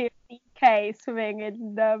pond here in the UK swimming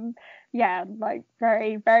in like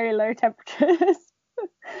very, very low temperatures.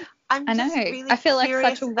 I know. Really, I feel like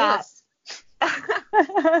such a wuss.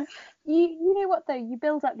 You know what though? You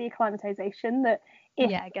build up the acclimatization that if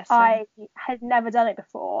I guess so. I had never done it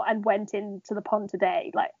before and went into the pond today,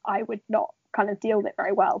 like I would not kind of deal with it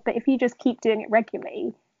very well. But if you just keep doing it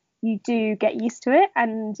regularly, you do get used to it.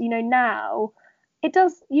 And now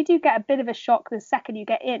you do get a bit of a shock the second you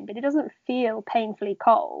get in, but it doesn't feel painfully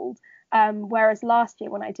cold. Whereas last year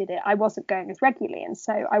when I did it, I wasn't going as regularly, and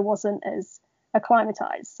so I wasn't as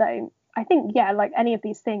acclimatized. So I think, like any of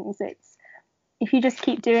these things, it's if you just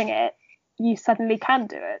keep doing it, you suddenly can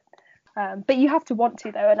do it. But you have to want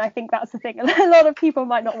to, though, and I think that's the thing. A lot of people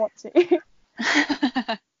might not want to.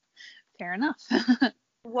 Fair enough.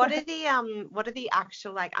 What are the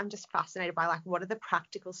actual, like, I'm just fascinated by, like, what are the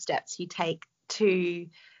practical steps you take to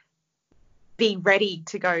be ready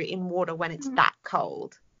to go in water when it's that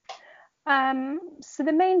cold? So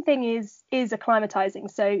the main thing is acclimatizing.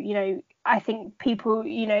 So, I think people,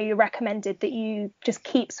 you're recommended that you just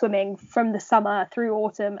keep swimming from the summer through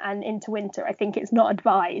autumn and into winter. I think it's not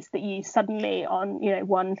advised that you suddenly on,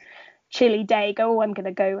 one chilly day go, oh, I'm going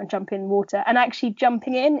to go and jump in water. And actually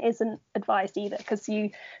jumping in isn't advised either, because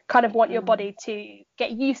you kind of want your body to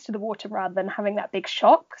get used to the water rather than having that big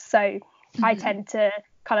shock. So I tend to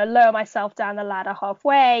kind of lower myself down the ladder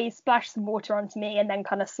halfway, splash some water onto me, and then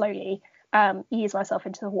kind of slowly ease myself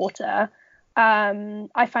into the water.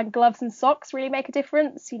 I find gloves and socks really make a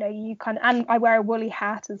difference. You kind of, and I wear a woolly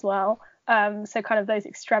hat as well. So kind of those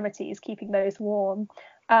extremities, keeping those warm.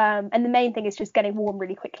 And the main thing is just getting warm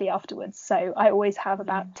really quickly afterwards. So I always have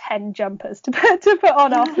about 10 jumpers to put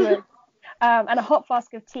on afterwards. And a hot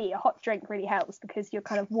flask of tea, a hot drink really helps because you're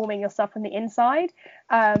kind of warming yourself from the inside.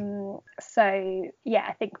 So yeah,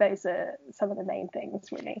 I think those are some of the main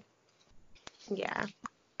things really. Yeah,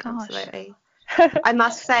 Gosh. Absolutely. I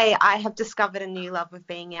must say I have discovered a new love of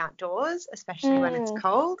being outdoors, especially when it's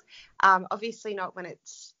cold. Obviously not when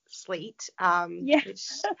it's sleet, which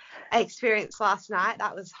I experienced last night.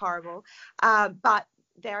 That was horrible. But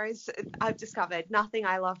I've discovered nothing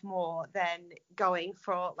I love more than going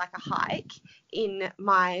for like a hike in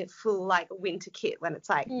my full like winter kit when it's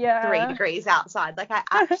like 3 degrees outside. Like I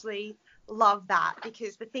actually love that,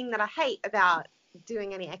 because the thing that I hate about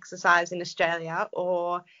doing any exercise in Australia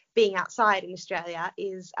or being outside in Australia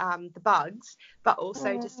is the bugs, but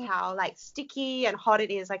also just how like sticky and hot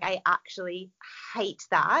it is. Like I actually hate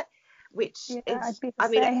that, which is, I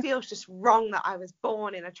mean, it feels just wrong that I was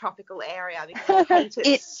born in a tropical area, because I hate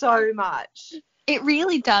it so much. It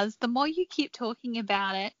really does. The more you keep talking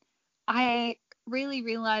about it, I really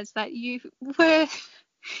realize that you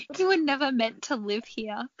were never meant to live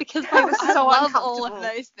here, because I was so love all of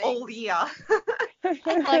those things all year.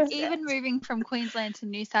 Like even moving from Queensland to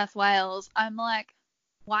New South Wales, I'm like,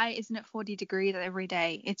 why isn't it 40 degrees every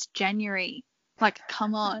day? It's January. Like,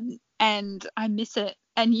 come on. And I miss it,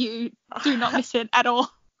 and you do not miss it at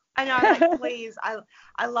all. I know, like, please,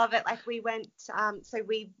 I love it. Like, we went, so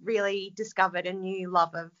we really discovered a new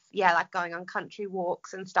love of, like going on country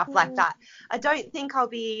walks and stuff like that. I don't think I'll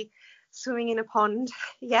be swimming in a pond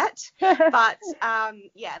yet, but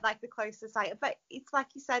like the closest but it's like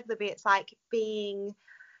you said, Libby, it's like being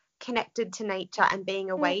connected to nature and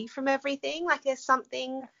being away from everything. Like there's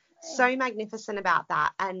something so magnificent about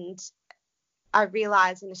that. And I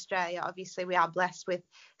realize in Australia, obviously we are blessed with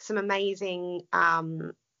some amazing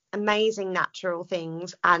natural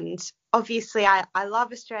things, and obviously I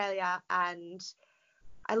love Australia and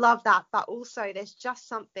I love that, but also there's just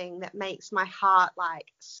something that makes my heart like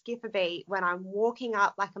skip a beat when I'm walking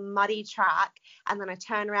up like a muddy track and then I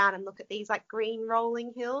turn around and look at these like green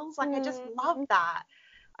rolling hills. Like I just love that.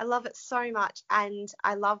 I love it so much. And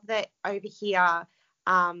I love that over here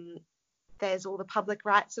there's all the public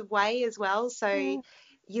rights of way as well. So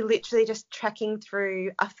you're literally just trekking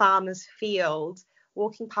through a farmer's field,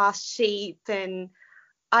 walking past sheep, and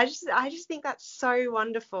I just think that's so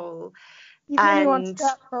wonderful. You really want to go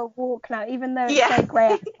out for a walk now, even though it's so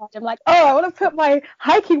grey outside. I'm like, I want to put my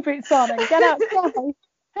hiking boots on and get outside.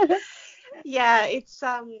 It's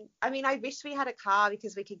I mean, I wish we had a car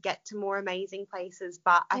because we could get to more amazing places,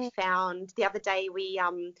 but I found the other day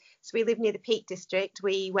so we live near the Peak District.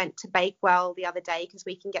 We went to Bakewell the other day because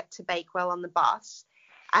we can get to Bakewell on the bus.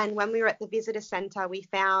 And when we were at the visitor centre, we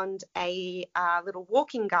found a little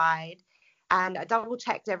walking guide. And I double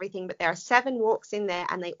checked everything, but there are 7 walks in there,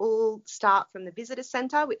 and they all start from the visitor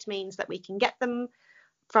centre, which means that we can get them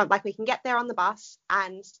we can get there on the bus.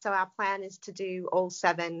 And so our plan is to do all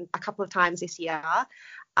 7 a couple of times this year.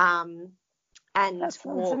 And that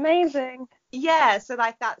sounds amazing. Yeah, so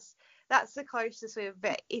like that's the closest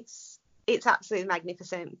but it's absolutely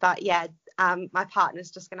magnificent. But my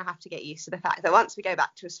partner's just going to have to get used to the fact that once we go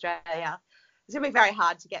back to Australia, it's going to be very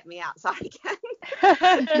hard to get me outside again.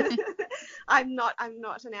 I'm not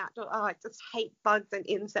an outdoor. I just hate bugs and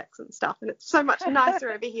insects and stuff, and it's so much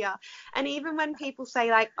nicer over here. And even when people say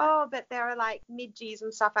like, oh, but there are like midges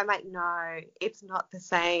and stuff, I'm like, no, it's not the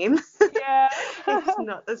same. Yeah. It's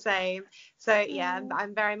not the same. So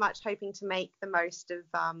I'm very much hoping to make the most of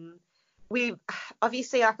we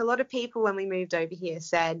obviously, like a lot of people when we moved over here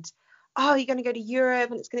said, oh, you're going to go to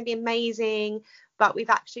Europe and it's going to be amazing. But we've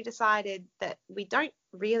actually decided that we don't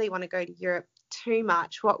really want to go to Europe too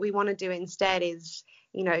much. What we want to do instead is,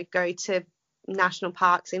 go to national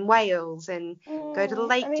parks in Wales and go to the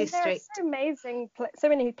Lake District. There are so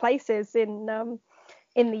many places in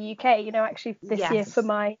the UK. Actually this year for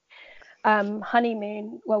my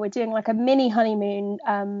honeymoon. Well, we're doing like a mini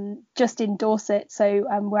honeymoon just in Dorset, so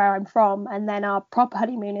where I'm from, and then our proper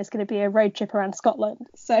honeymoon is going to be a road trip around Scotland.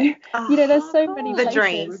 So there's so many the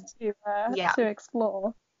places dream. to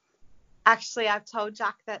explore. Actually, I've told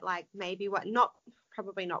Jack that like maybe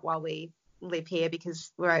probably not while we live here,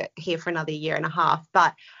 because we're here for another year and a half,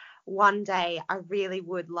 but one day I really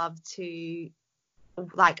would love to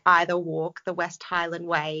like either walk the West Highland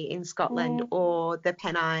Way in Scotland or the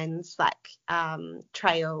Pennines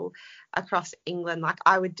trail across England. Like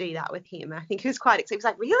I would do that with him. I think he was quite excited. He was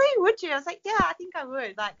like, really, would you? I was like, yeah, I think I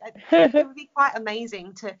would. Like it would be quite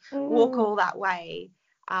amazing to walk all that way.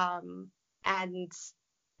 And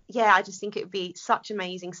yeah, I just think it would be such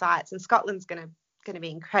amazing sights, and Scotland's gonna be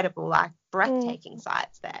incredible, like breathtaking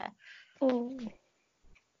sights there.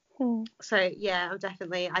 So yeah, I'm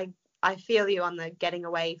definitely I feel you on the getting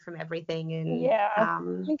away from everything, and I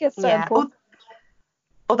think it's so important.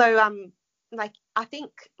 Although like I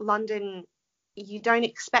think London, you don't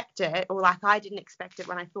expect it, or like I didn't expect it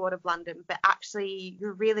when I thought of London, but actually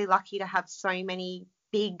you're really lucky to have so many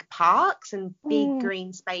big parks and big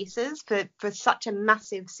green spaces for such a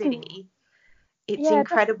massive city. It's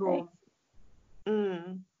incredible.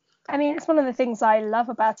 I mean, it's one of the things I love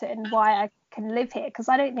about it and why I can live here, because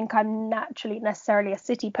I don't think I'm naturally necessarily a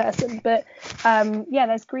city person, but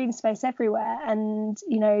there's green space everywhere, and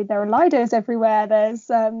there are Lidos everywhere. There's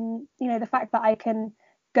the fact that I can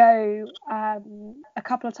go a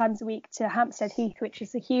couple of times a week to Hampstead Heath, which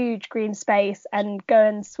is a huge green space, and go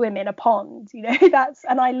and swim in a pond.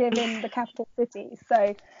 And I live in the capital city,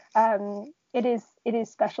 so it is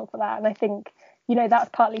special for that. And I think that's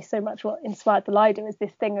partly so much what inspired the Lido, is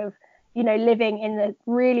this thing of living in a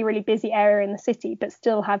really, really busy area in the city, but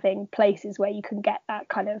still having places where you can get that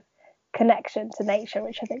kind of connection to nature,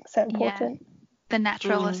 which I think is so important. The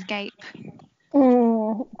natural escape.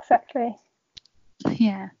 Exactly.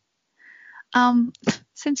 Yeah.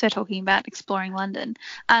 Since we're talking about exploring London,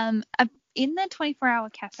 in the 24-hour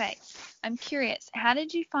cafe, I'm curious, how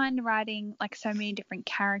did you find writing like so many different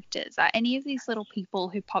characters? Are any of these little people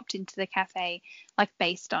who popped into the cafe like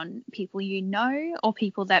based on people you know, or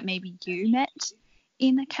people that maybe you met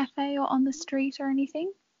in a cafe or on the street or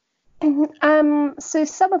anything? So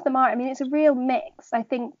some of them are. I mean, it's a real mix. I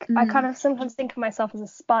think I kind of sometimes think of myself as a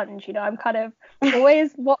sponge. I'm kind of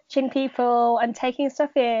always watching people and taking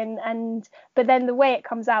stuff in, but then the way it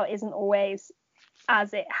comes out isn't always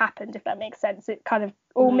as it happened, if that makes sense. It kind of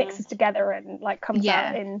all mixes together and like comes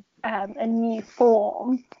out in a new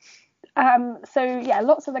form.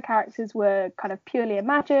 Lots of the characters were kind of purely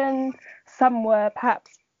imagined. Some were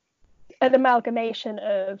perhaps an amalgamation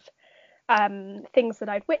of things that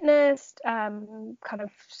I'd witnessed, kind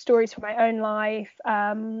of stories from my own life,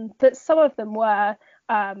 but some of them were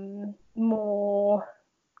more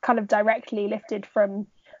kind of directly lifted from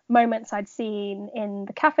moments I'd seen in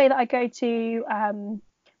the cafe that I go to,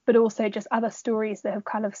 but also just other stories that have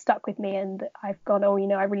kind of stuck with me and that I've gone,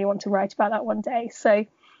 I really want to write about that one day. So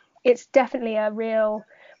it's definitely a real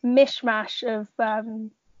mishmash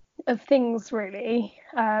of things, really.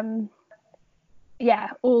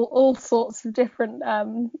 All sorts of different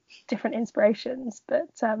inspirations, but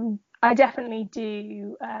I definitely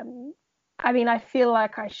do. I mean, I feel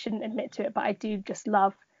like I shouldn't admit to it, but I do just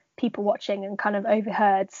love people watching and kind of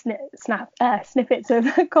overheard snippets of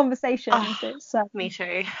conversations. It's me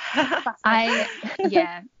too.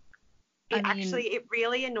 It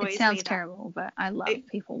really annoys me. It sounds terrible, but I love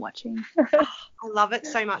people watching. I love it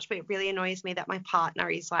so much, but it really annoys me that my partner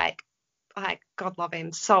is like God love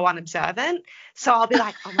him, so unobservant. So I'll be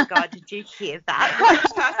like, oh my God, did you hear that? And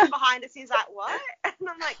the person behind us is like, what? And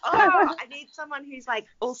I'm like, I need someone who's like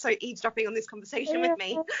also eavesdropping on this conversation with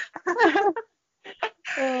me.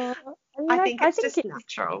 I think it's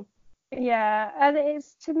natural. Yeah, and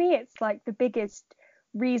to me it's like the biggest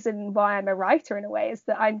reason why I'm a writer in a way, is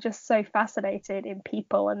that I'm just so fascinated in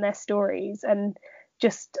people and their stories, and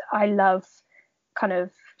just I love kind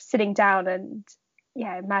of sitting down and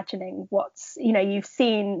imagining what's you've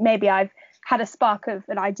seen. Maybe I've had a spark of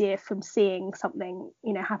an idea from seeing something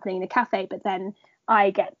happening in a cafe, but then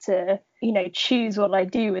I get to choose what I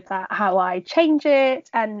do with that, how I change it,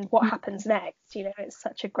 and what happens next. It's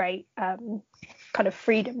such a great kind of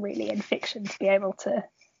freedom really in fiction to be able to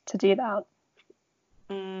do that.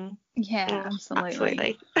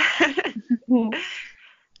 Absolutely.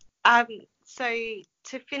 So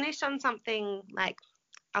to finish on something like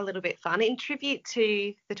a little bit fun, in tribute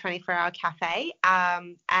to the 24-hour cafe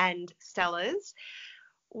and Stella's,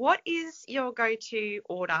 what is your go-to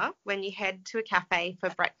order when you head to a cafe for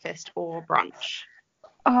breakfast or brunch?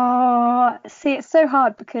 Oh, see, it's so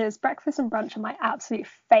hard because breakfast and brunch are my absolute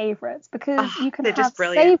favourites because you can they're have just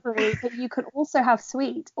brilliant. savoury, but you can also have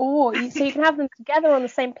sweet, or you can have them together on the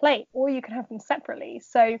same plate, or you can have them separately.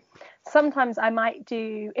 So sometimes I might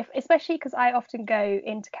do, especially because I often go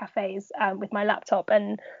into cafes with my laptop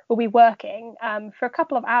and will be working for a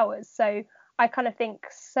couple of hours. So I kind of think,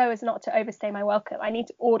 so as not to overstay my welcome, I need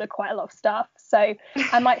to order quite a lot of stuff. So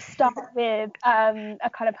I might start with a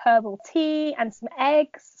kind of herbal tea and some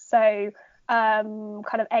eggs. So kind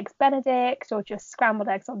of eggs Benedict or just scrambled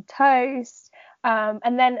eggs on toast.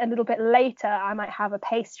 And then a little bit later, I might have a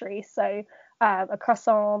pastry. So a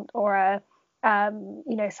croissant or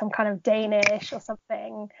some kind of Danish or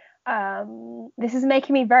something. This is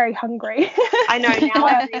making me very hungry. I know, now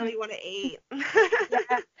I really want to eat.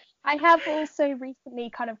 Yeah. I have also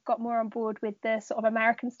recently kind of got more on board with the sort of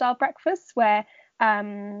American style breakfasts where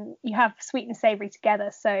you have sweet and savoury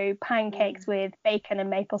together. So pancakes with bacon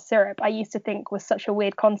and maple syrup, I used to think was such a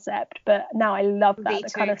weird concept, but now I love that. Me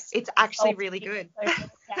too. It's actually really good.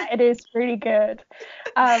 Yeah, it is really good.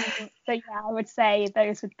 So yeah, I would say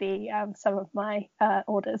those would be some of my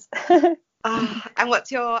orders. And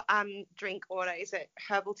what's your drink order? Is it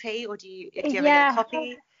herbal tea, or do you ever get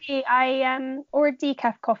coffee? Or a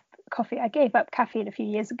decaf coffee. I gave up caffeine a few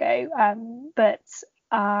years ago, but so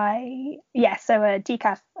a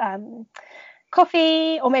decaf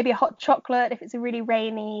coffee, or maybe a hot chocolate if it's a really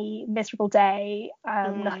rainy, miserable day.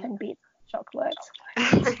 Nothing beats chocolate.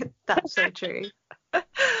 That's so true.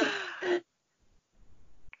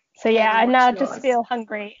 So yeah, I now just feel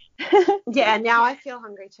hungry. Yeah, now I feel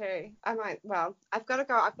hungry too. I'm like, well, I've got to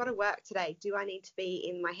go. I've got to work today. Do I need to be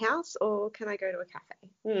in my house or can I go to a cafe?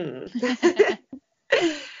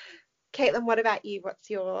 Caitlin, what about you? What's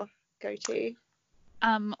your go-to?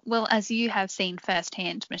 Well, as you have seen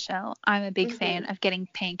firsthand, Michelle, I'm a big fan of getting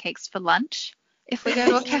pancakes for lunch if we go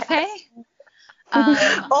to a cafe.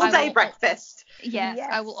 All day breakfast. Yes,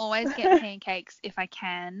 I will always get pancakes if I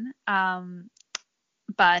can.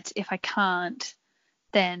 But if I can't,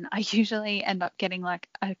 then I usually end up getting like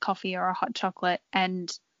a coffee or a hot chocolate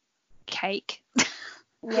and cake.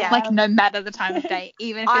 Yeah. Like no matter the time of day,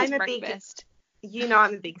 even if it's breakfast.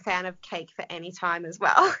 I'm a big fan of cake for any time as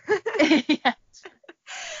well. Yes.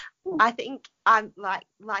 I think I'm like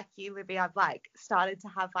you, Libby. I've like started to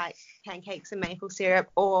have like pancakes and maple syrup,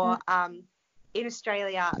 or in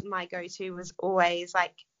Australia, my go-to was always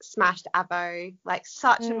like smashed avo, like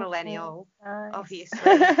such a millennial, obviously.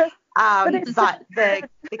 But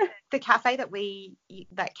the cafe that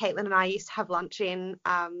Caitlin and I used to have lunch in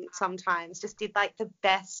sometimes just did like the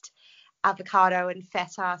best avocado and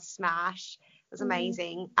feta smash. It was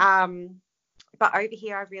amazing. But over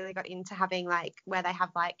here, I've really got into having like where they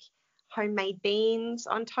have like homemade beans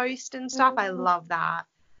on toast and stuff. I love that.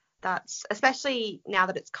 That's especially now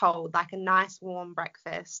that it's cold, like a nice warm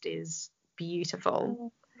breakfast is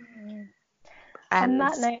beautiful. On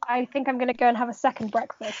that note, I think I'm going to go and have a second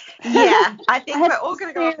breakfast. Yeah, I think we're all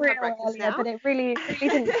going to go off and have breakfast earlier, now. But it really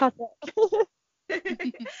didn't cut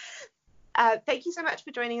it. Thank you so much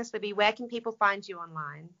for joining us, Libby. Where can people find you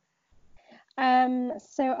online?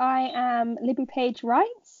 So I am Libby Page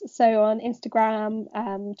Writes, so on Instagram,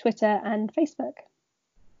 Twitter and Facebook.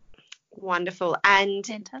 Wonderful. And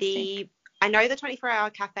fantastic. I know the 24-hour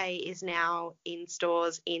cafe is now in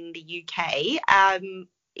stores in the UK.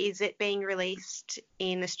 Is it being released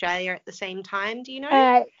in Australia at the same time? Do you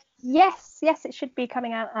know? Yes, it should be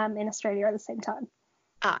coming out in Australia at the same time.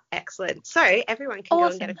 Excellent. So everyone can go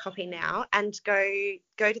and get a copy now and go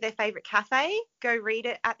to their favourite cafe, go read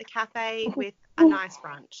it at the cafe with a nice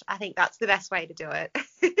brunch. I think that's the best way to do it.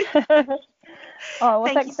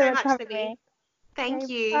 Thank you so much for having me. Thank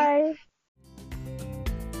you. Bye.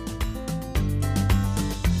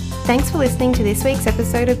 Thanks for listening to this week's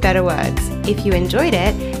episode of Better Words. If you enjoyed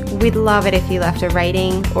it, we'd love it if you left a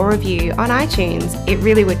rating or review on iTunes. It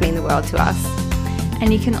really would mean the world to us.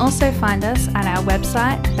 And you can also find us at our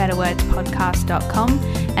website, betterwordspodcast.com,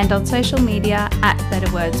 and on social media at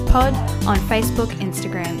betterwordspod on Facebook,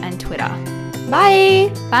 Instagram and Twitter.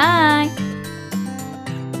 Bye! Bye!